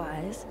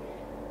otherwise,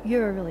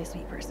 you're a really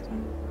sweet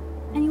person.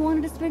 And you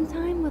wanted to spend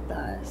time with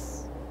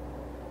us.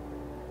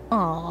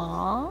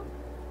 Aww.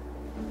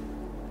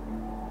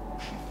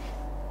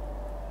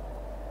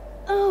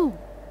 Oh,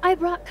 I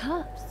brought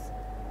cups.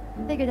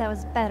 Figured that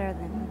was better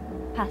than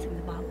passing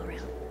the bottle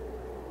around.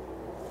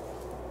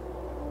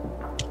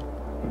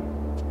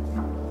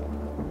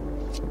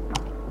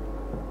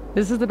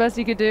 This is the best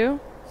you could do?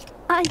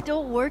 I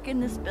don't work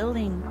in this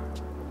building.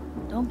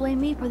 Don't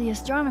blame me for the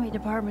astronomy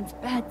department's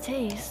bad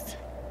taste.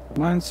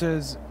 Mine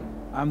says,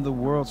 I'm the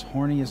world's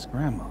horniest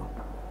grandma.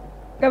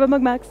 Grab a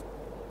mug, Max.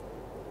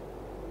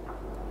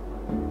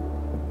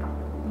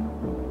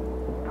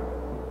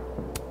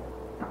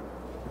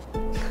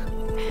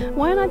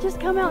 Why not just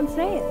come out and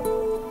say it?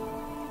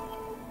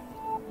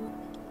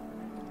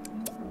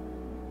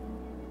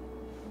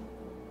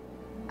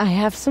 I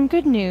have some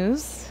good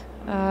news.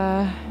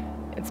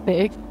 It's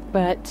big,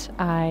 but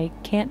I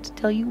can't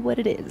tell you what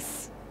it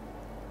is.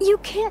 You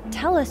can't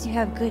tell us you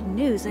have good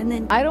news and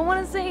then... I don't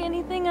want to say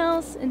anything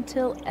else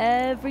until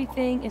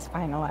everything is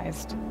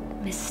finalized.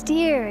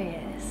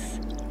 Mysterious.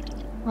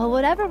 Well,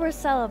 whatever we're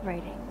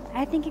celebrating,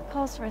 I think it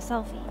calls for a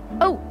selfie.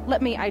 Oh,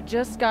 I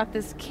just got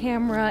this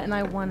camera and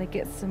I want to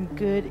get some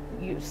good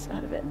use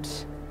out of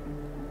it.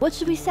 What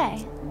should we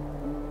say?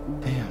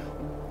 Damn,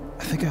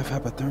 I think I have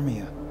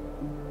hypothermia.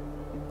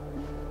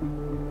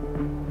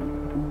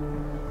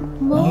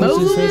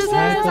 Moses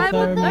has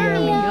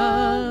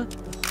hypothermia.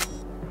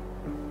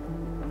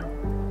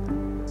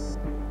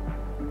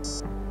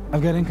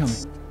 I've got incoming.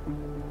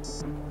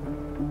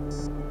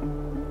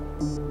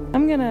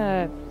 I'm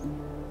gonna,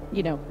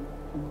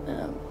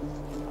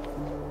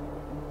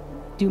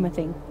 do my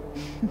thing.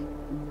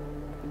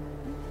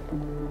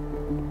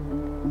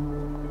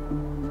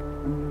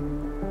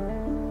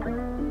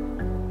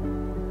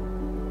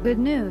 Good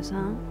news,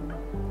 huh?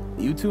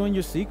 You two and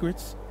your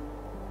secrets.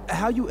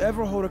 How you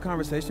ever hold a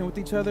conversation with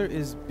each other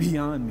is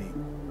beyond me.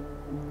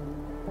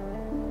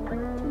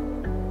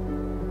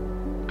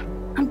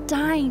 I'm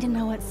dying to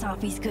know what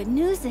Safi's good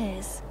news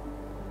is.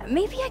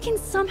 Maybe I can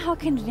somehow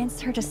convince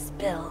her to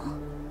spill.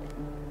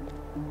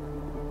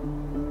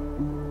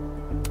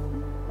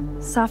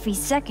 Safi's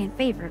second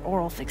favorite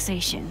oral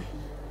fixation.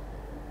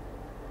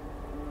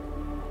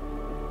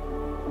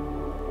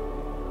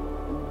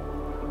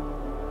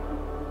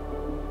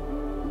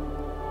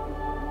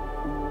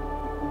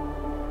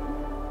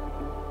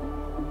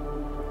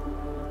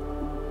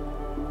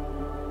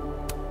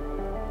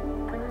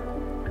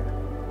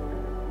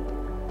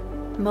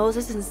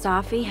 Moses and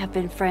Safi have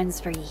been friends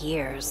for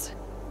years.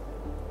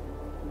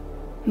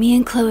 Me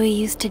and Chloe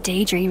used to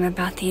daydream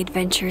about the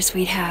adventures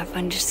we'd have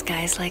under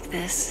skies like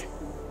this.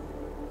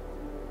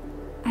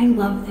 I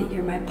love that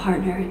you're my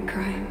partner in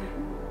crime.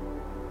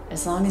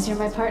 As long as you're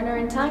my partner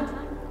in time.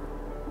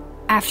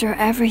 After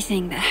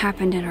everything that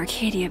happened in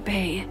Arcadia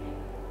Bay,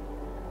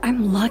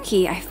 I'm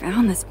lucky I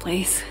found this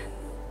place.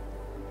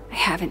 I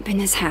haven't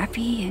been as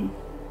happy in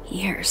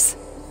years.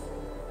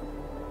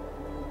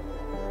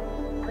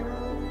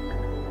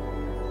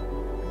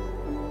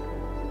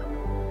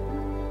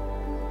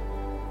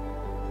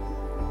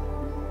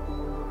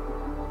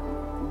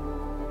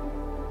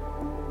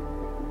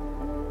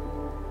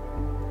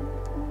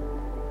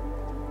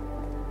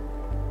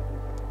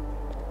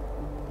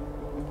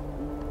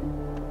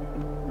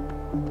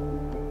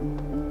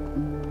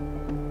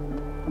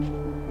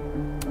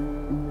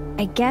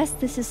 I guess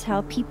this is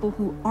how people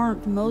who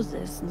aren't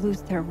Moses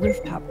lose their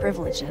rooftop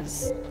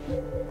privileges.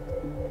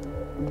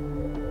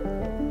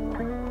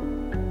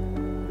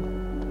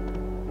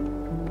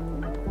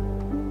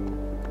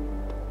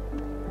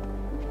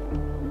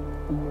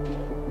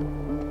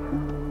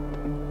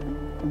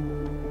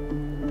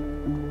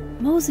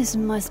 Moses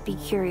must be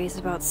curious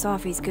about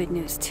Safi's good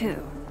news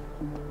too.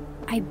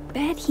 I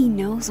bet he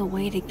knows a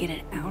way to get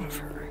it out of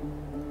her.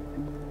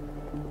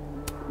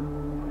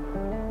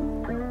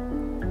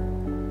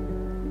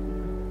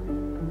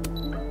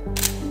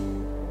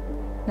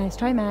 Nice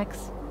try,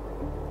 Max.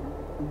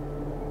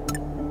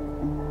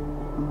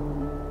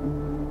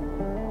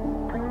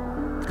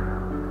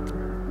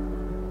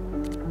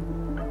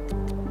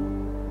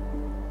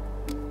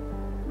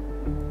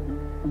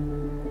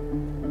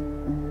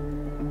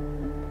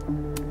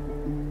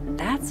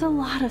 That's a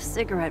lot of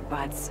cigarette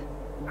butts.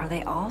 Are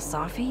they all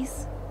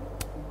Safi's?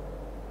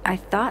 I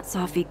thought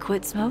Safi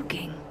quit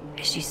smoking.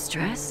 Is she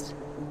stressed?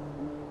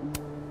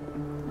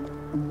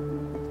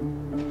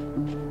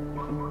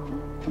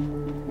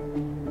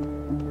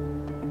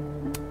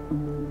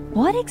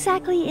 What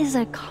exactly is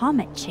a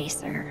comet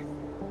chaser?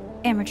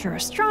 Amateur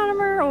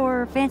astronomer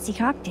or fancy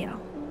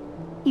cocktail?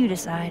 You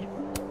decide.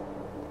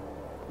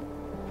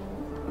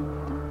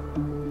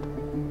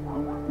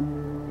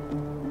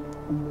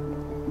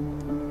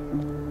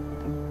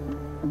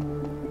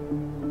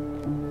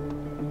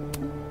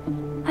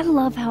 I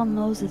love how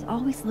Moses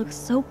always looks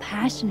so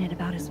passionate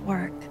about his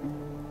work,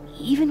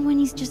 even when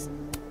he's just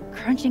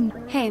crunching.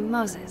 Hey,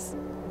 Moses.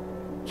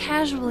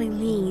 Casually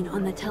lean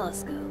on the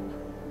telescope.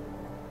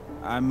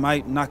 I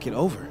might knock it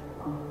over.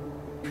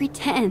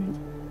 Pretend.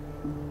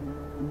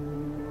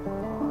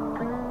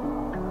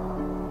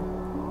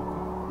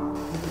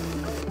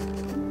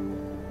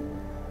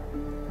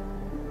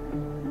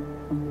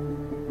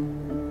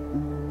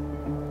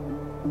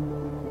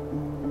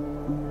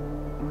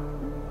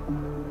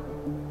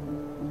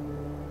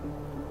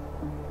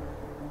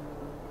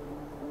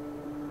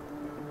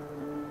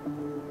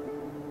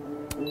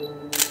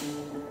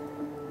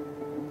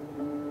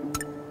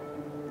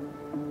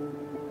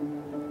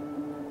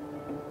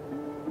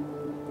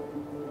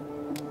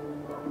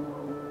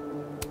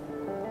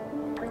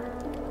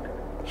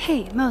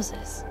 Hey,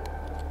 Moses.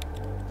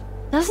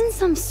 Doesn't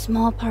some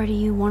small part of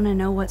you want to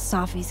know what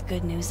Safi's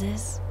good news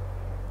is?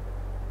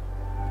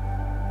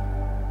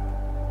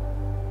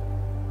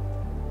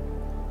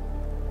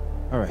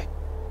 All right.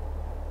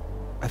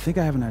 I think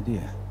I have an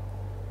idea.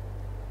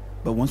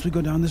 But once we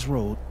go down this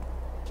road,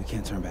 we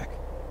can't turn back.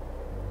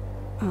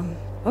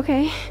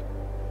 Okay.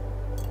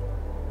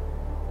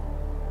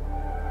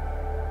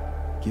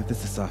 Give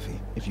this to Safi,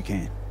 if you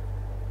can.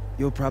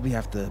 You'll probably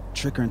have to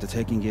trick her into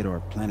taking it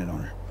or plant it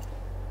on her.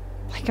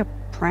 Like a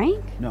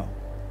prank? No.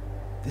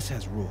 This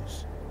has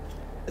rules.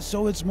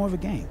 So it's more of a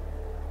game.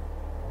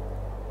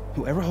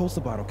 Whoever holds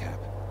the bottle cap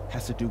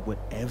has to do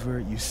whatever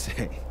you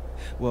say.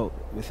 Well,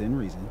 within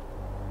reason.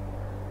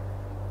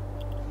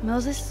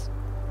 Moses,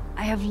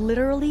 I have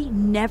literally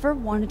never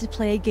wanted to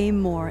play a game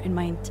more in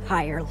my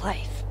entire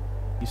life.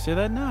 You say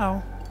that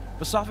now,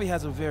 but Safi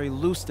has a very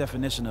loose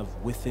definition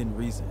of within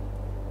reason.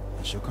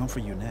 And she'll come for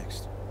you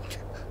next.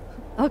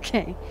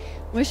 Okay,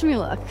 wish me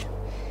luck.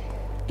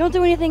 Don't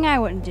do anything I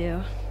wouldn't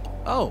do.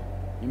 Oh,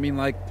 you mean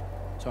like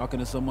talking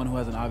to someone who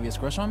has an obvious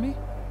crush on me?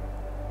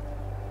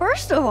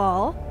 First of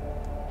all,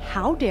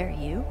 how dare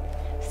you?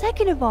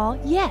 Second of all,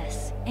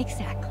 yes,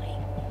 exactly.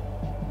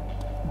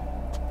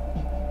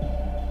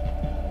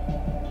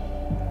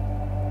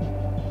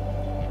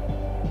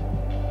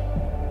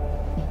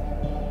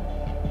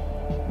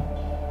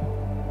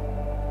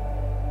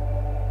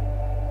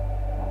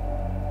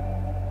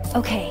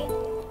 Okay,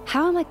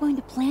 how am I going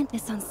to plant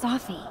this on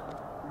Safi?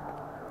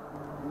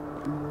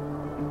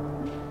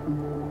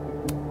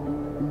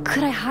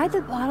 Could I hide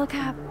the bottle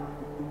cap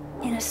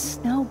in a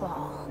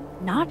snowball?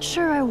 Not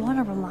sure I want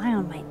to rely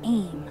on my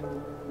aim.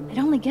 I'd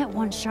only get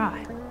one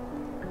shot.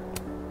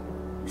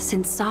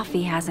 Since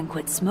Safi hasn't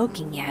quit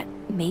smoking yet,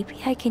 maybe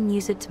I can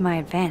use it to my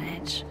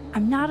advantage.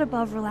 I'm not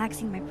above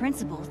relaxing my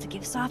principles to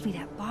give Safi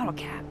that bottle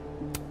cap.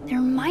 There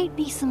might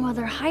be some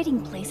other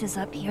hiding places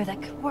up here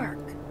that could work.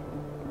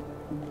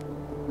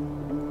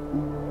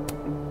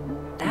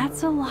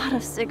 That's a lot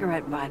of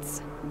cigarette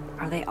butts.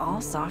 Are they all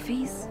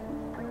Safi's?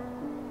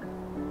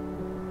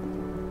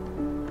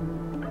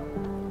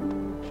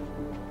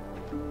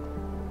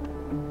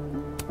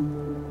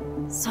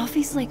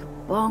 Safi's like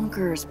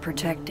bonkers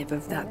protective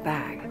of that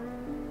bag.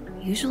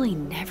 Usually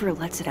never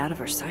lets it out of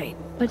her sight.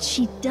 But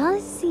she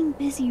does seem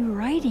busy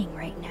writing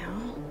right now.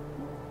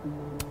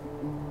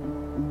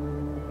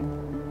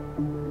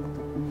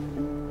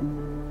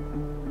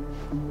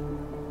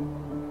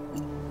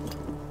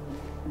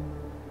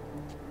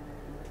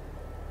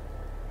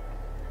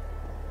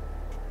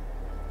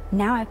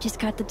 Now I've just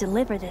got to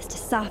deliver this to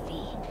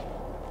Safi.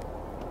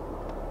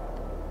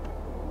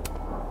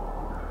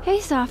 Hey,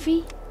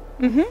 Safi.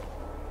 Mm-hmm.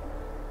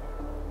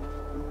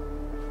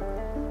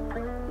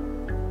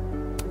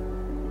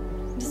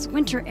 This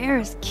winter air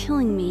is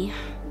killing me.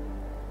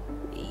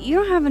 You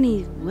don't have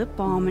any lip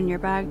balm in your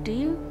bag, do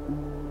you?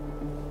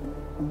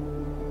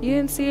 You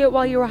didn't see it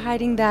while you were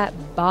hiding that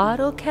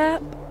bottle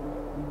cap?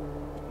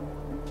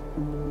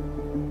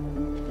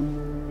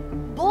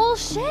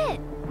 Bullshit!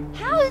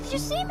 How did you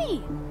see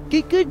me?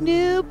 Get good,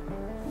 noob.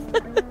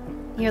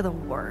 You're the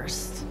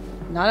worst.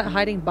 Not at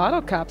hiding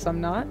bottle caps,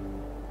 I'm not.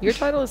 Your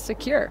title is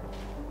secure.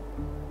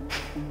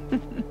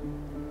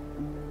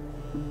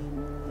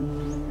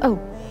 Oh.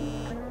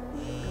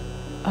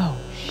 Oh,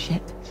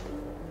 shit.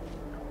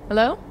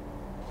 Hello?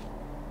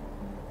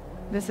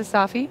 This is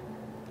Safi?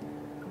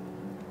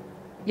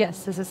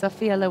 Yes, this is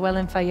Safia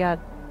Llewellyn Fayyad.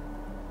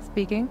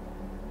 Speaking.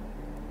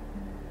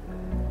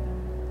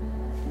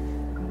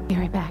 Be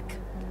right back.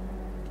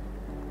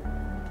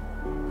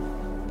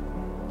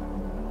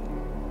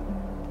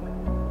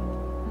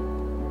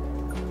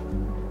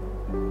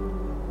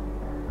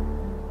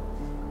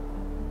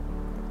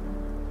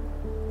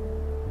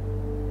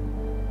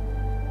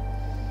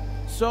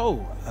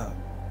 So,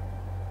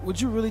 would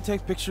you really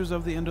take pictures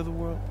of the end of the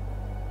world?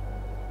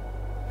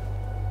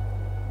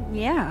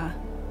 Yeah.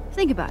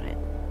 Think about it.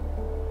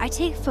 I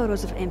take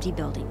photos of empty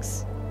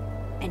buildings.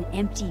 An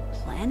empty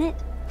planet?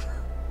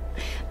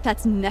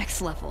 That's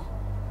next level.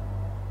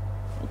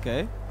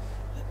 Okay.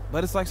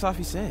 But it's like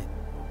Safi said.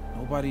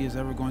 Nobody is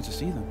ever going to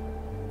see them.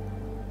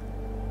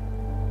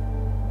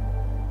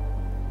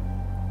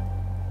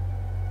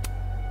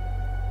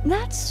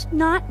 That's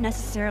not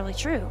necessarily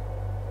true.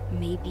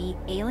 Maybe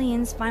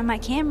aliens find my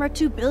camera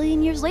 2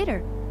 billion years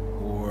later.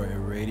 Or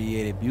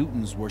irradiated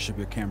mutants worship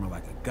your camera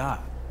like a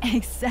god.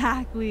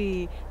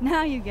 Exactly.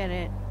 Now you get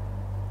it.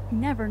 You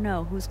never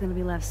know who's gonna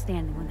be left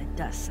standing when the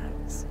dust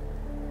settles.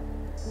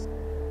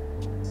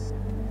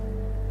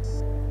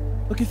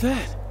 Look at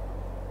that.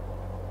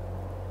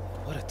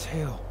 What a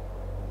tale.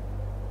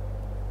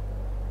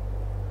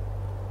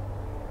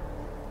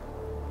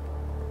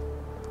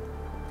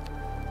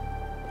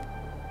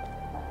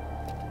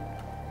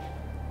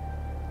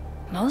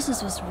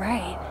 Moses was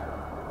right.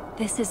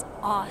 This is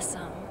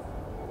awesome.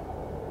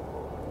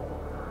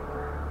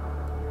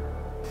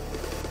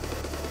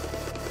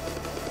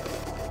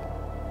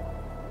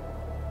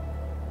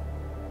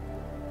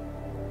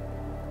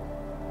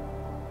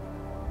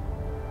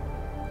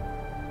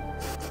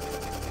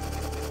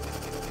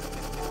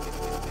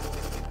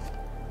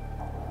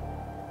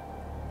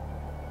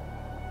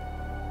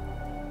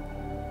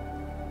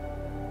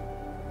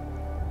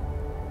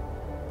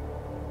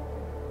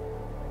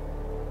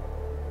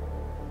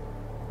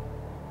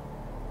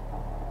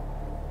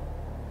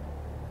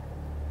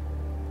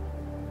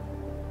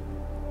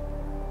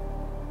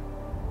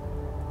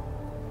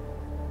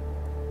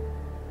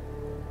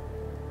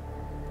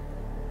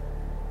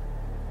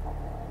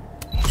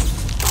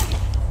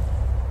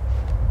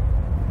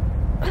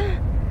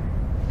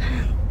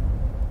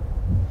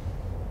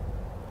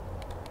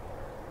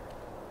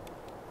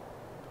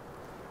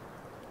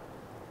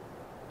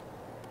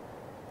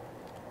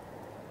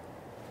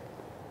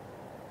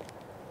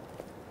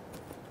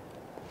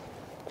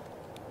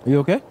 Are you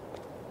okay?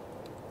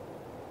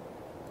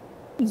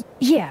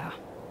 Yeah.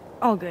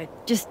 All good.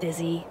 Just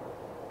dizzy.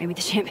 Maybe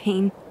the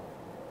champagne.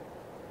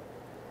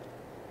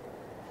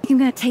 I'm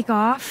gonna take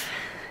off.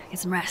 Get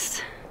some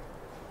rest.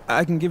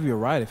 I can give you a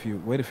ride if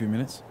you wait a few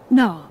minutes.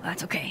 No,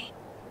 that's okay.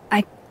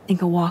 I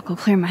think a walk will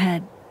clear my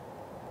head.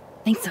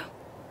 Think so.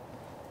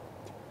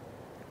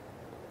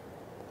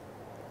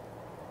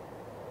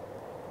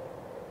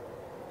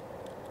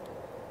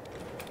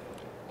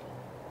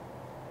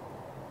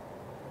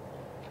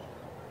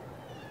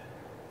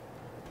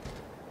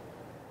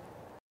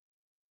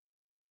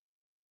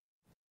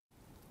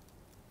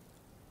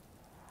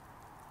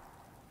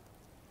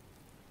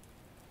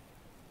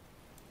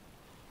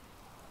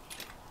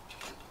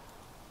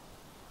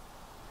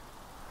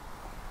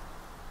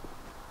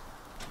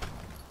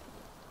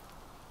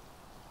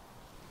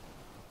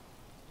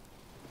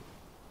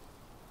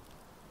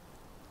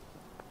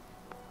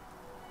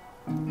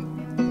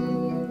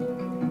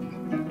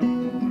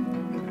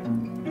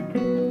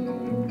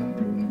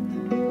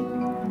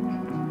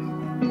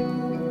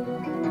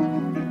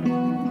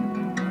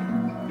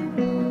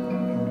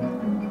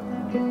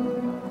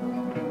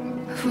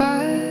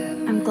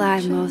 I'm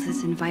glad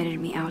Moses invited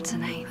me out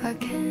tonight. I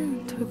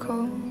can't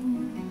recall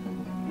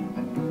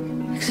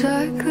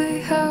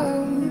exactly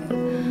how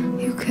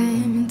you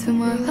came into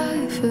my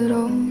life at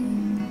all.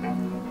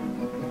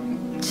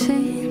 It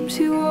seems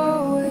you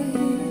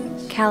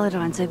always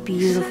Caledon's a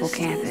beautiful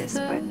campus,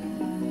 but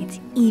it's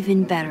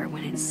even better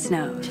when it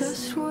snows.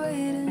 just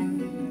waiting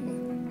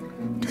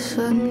to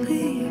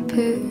suddenly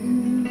appear.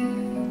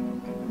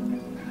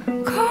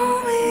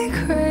 Call me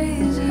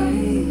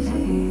crazy,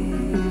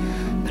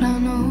 but I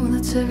know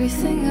that's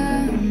everything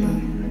I'm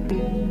not.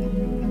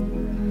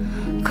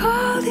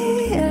 Call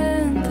the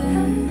end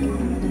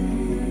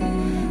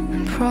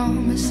and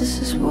promise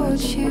this is what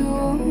you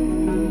want.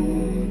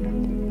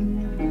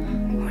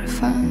 What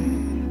if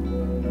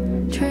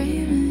I'm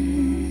dreaming?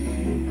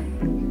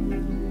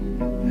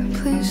 And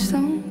please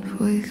don't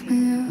wake me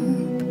up.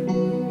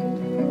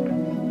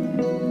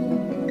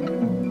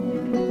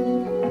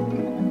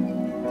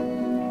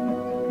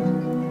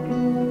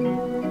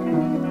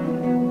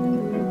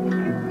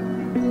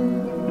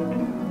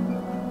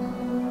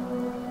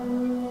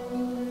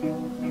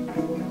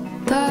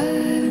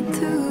 Dive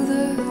into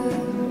the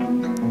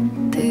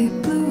deep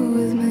blue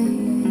with me.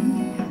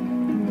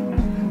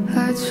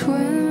 I'd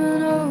swim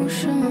an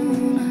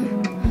ocean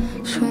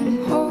and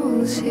swim all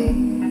the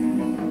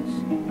seas.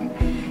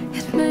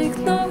 It'd make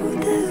no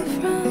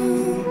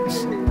difference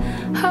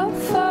how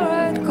far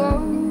I'd go,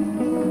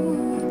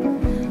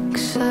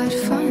 'cause I'd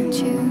find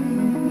you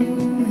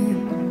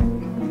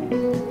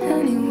in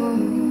any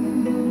world.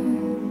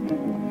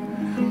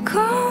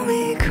 Call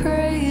me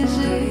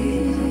crazy,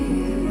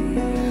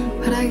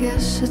 but I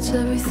guess it's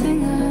everything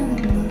I'm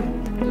not.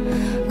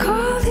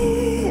 Call the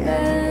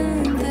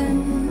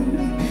ending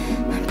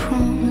and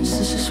promise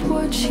this is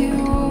what you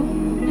want.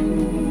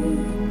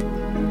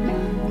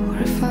 What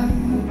if I'm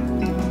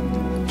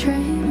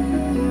dreaming?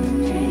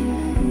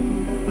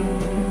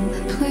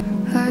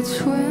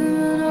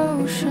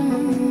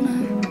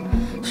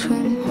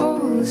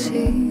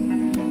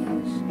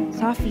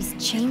 Safi's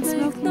chain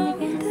smoking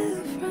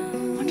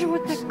again? Wonder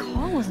what that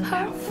call was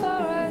about.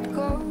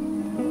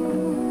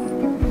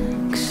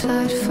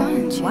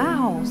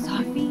 Wow,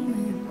 Safi.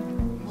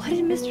 What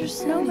did Mr.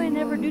 Snowman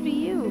ever do to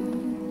you?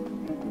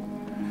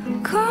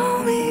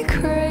 Call me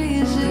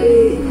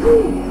crazy,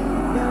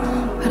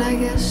 but I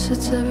guess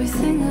it's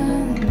everything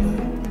I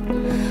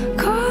know.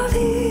 Call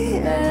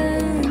the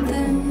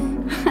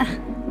ending.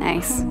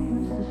 Nice.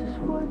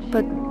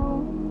 But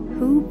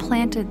who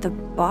planted the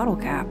bottle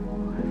cap?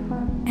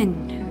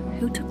 And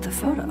who took the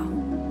photo?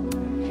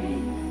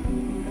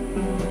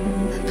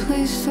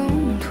 Please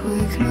don't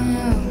wake me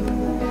up.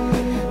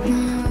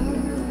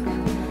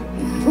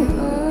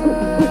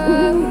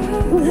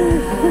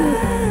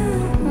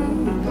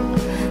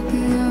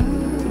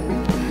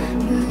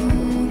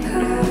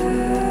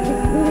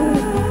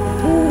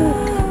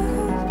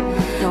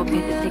 Don't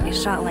get to take a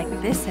shot like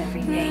this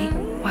every day.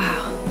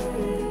 Wow.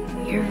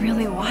 You're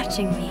really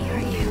watching me,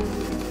 aren't you?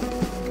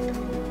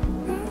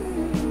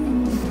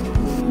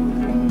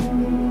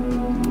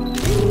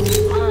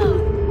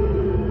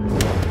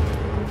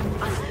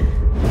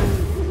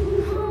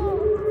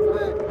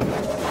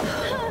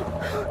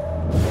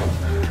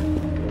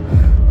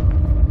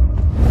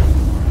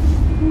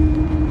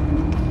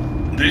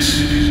 This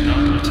is not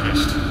a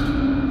test.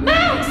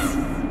 Max!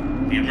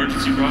 The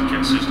emergency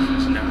broadcast system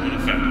is now in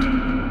effect.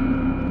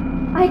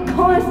 I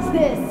caused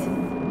this!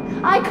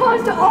 I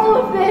caused all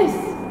of this!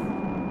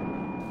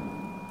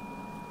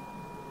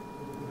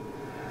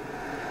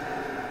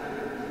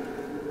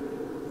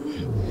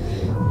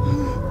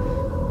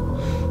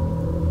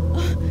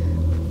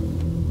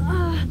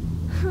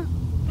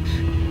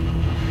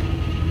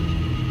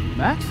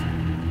 Max?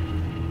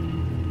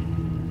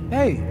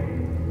 Hey!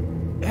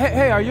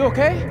 Hey, are you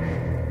okay?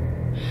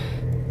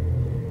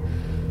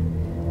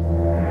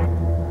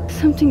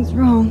 Something's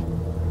wrong.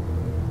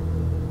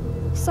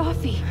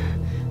 Safi.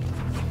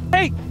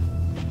 Hey!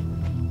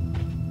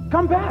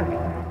 Come back!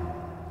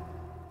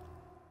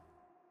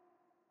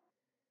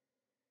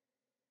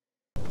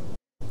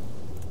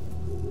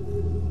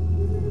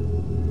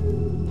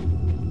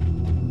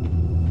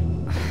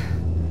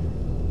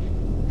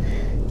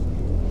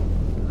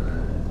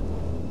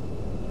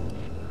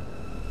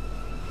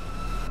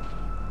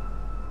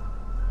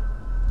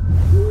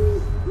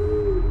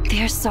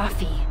 There's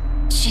Safi.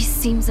 She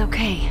seems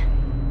okay.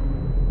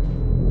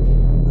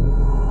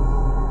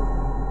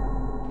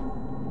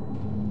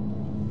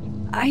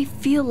 I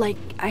feel like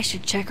I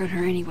should check on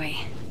her anyway.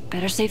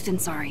 Better safe than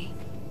sorry.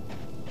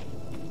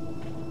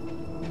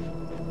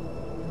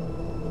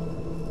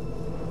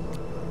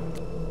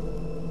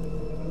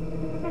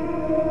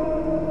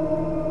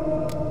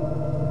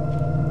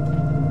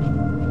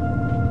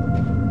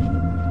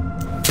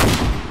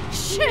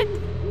 Shit!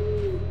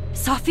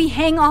 Safi,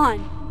 hang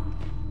on!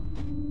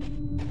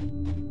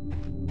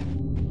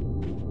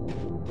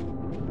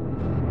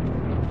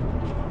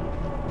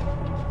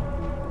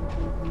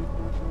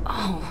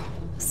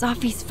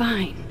 Safi's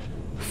fine.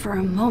 For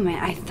a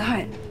moment, I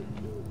thought...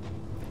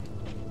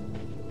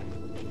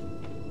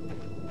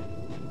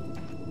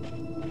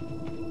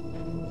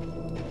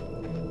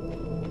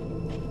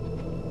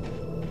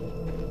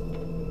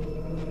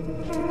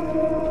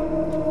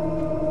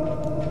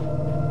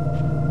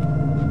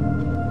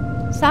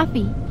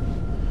 Safi?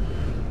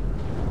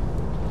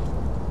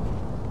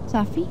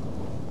 Safi?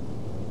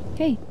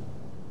 Hey.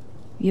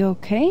 You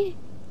okay?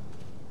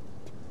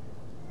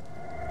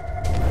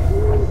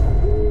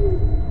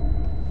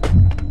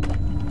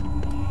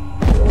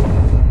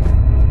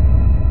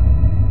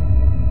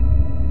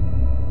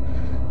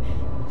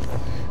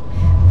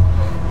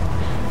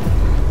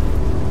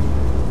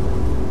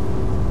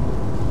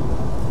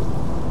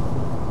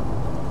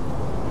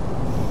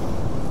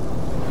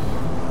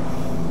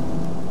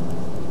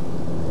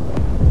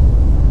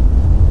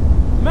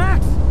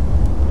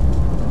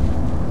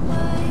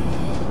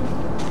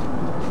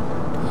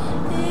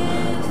 Yeah.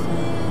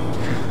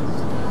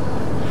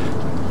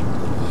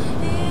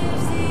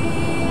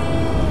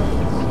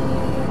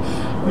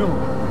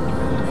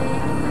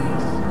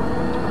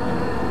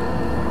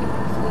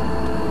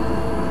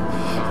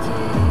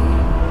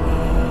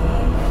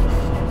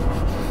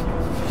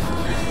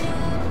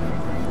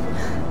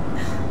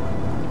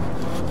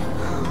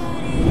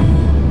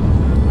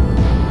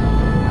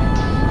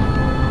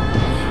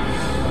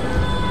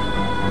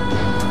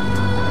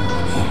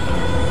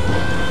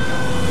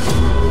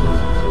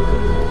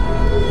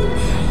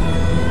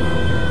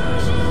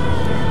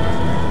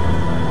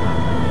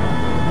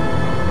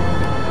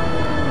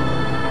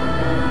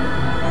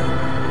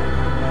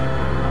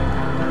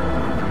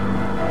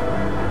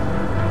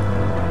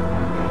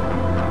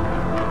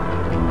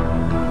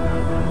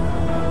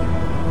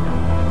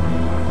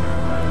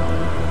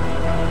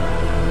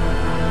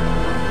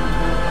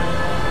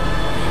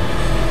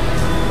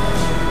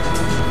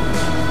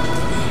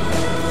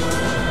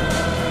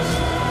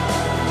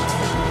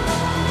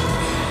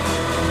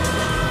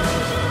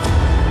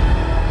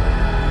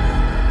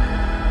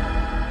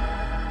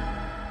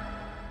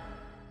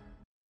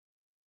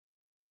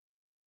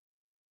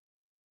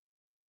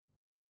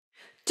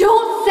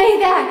 Don't say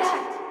that!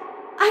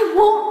 I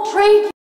won't trade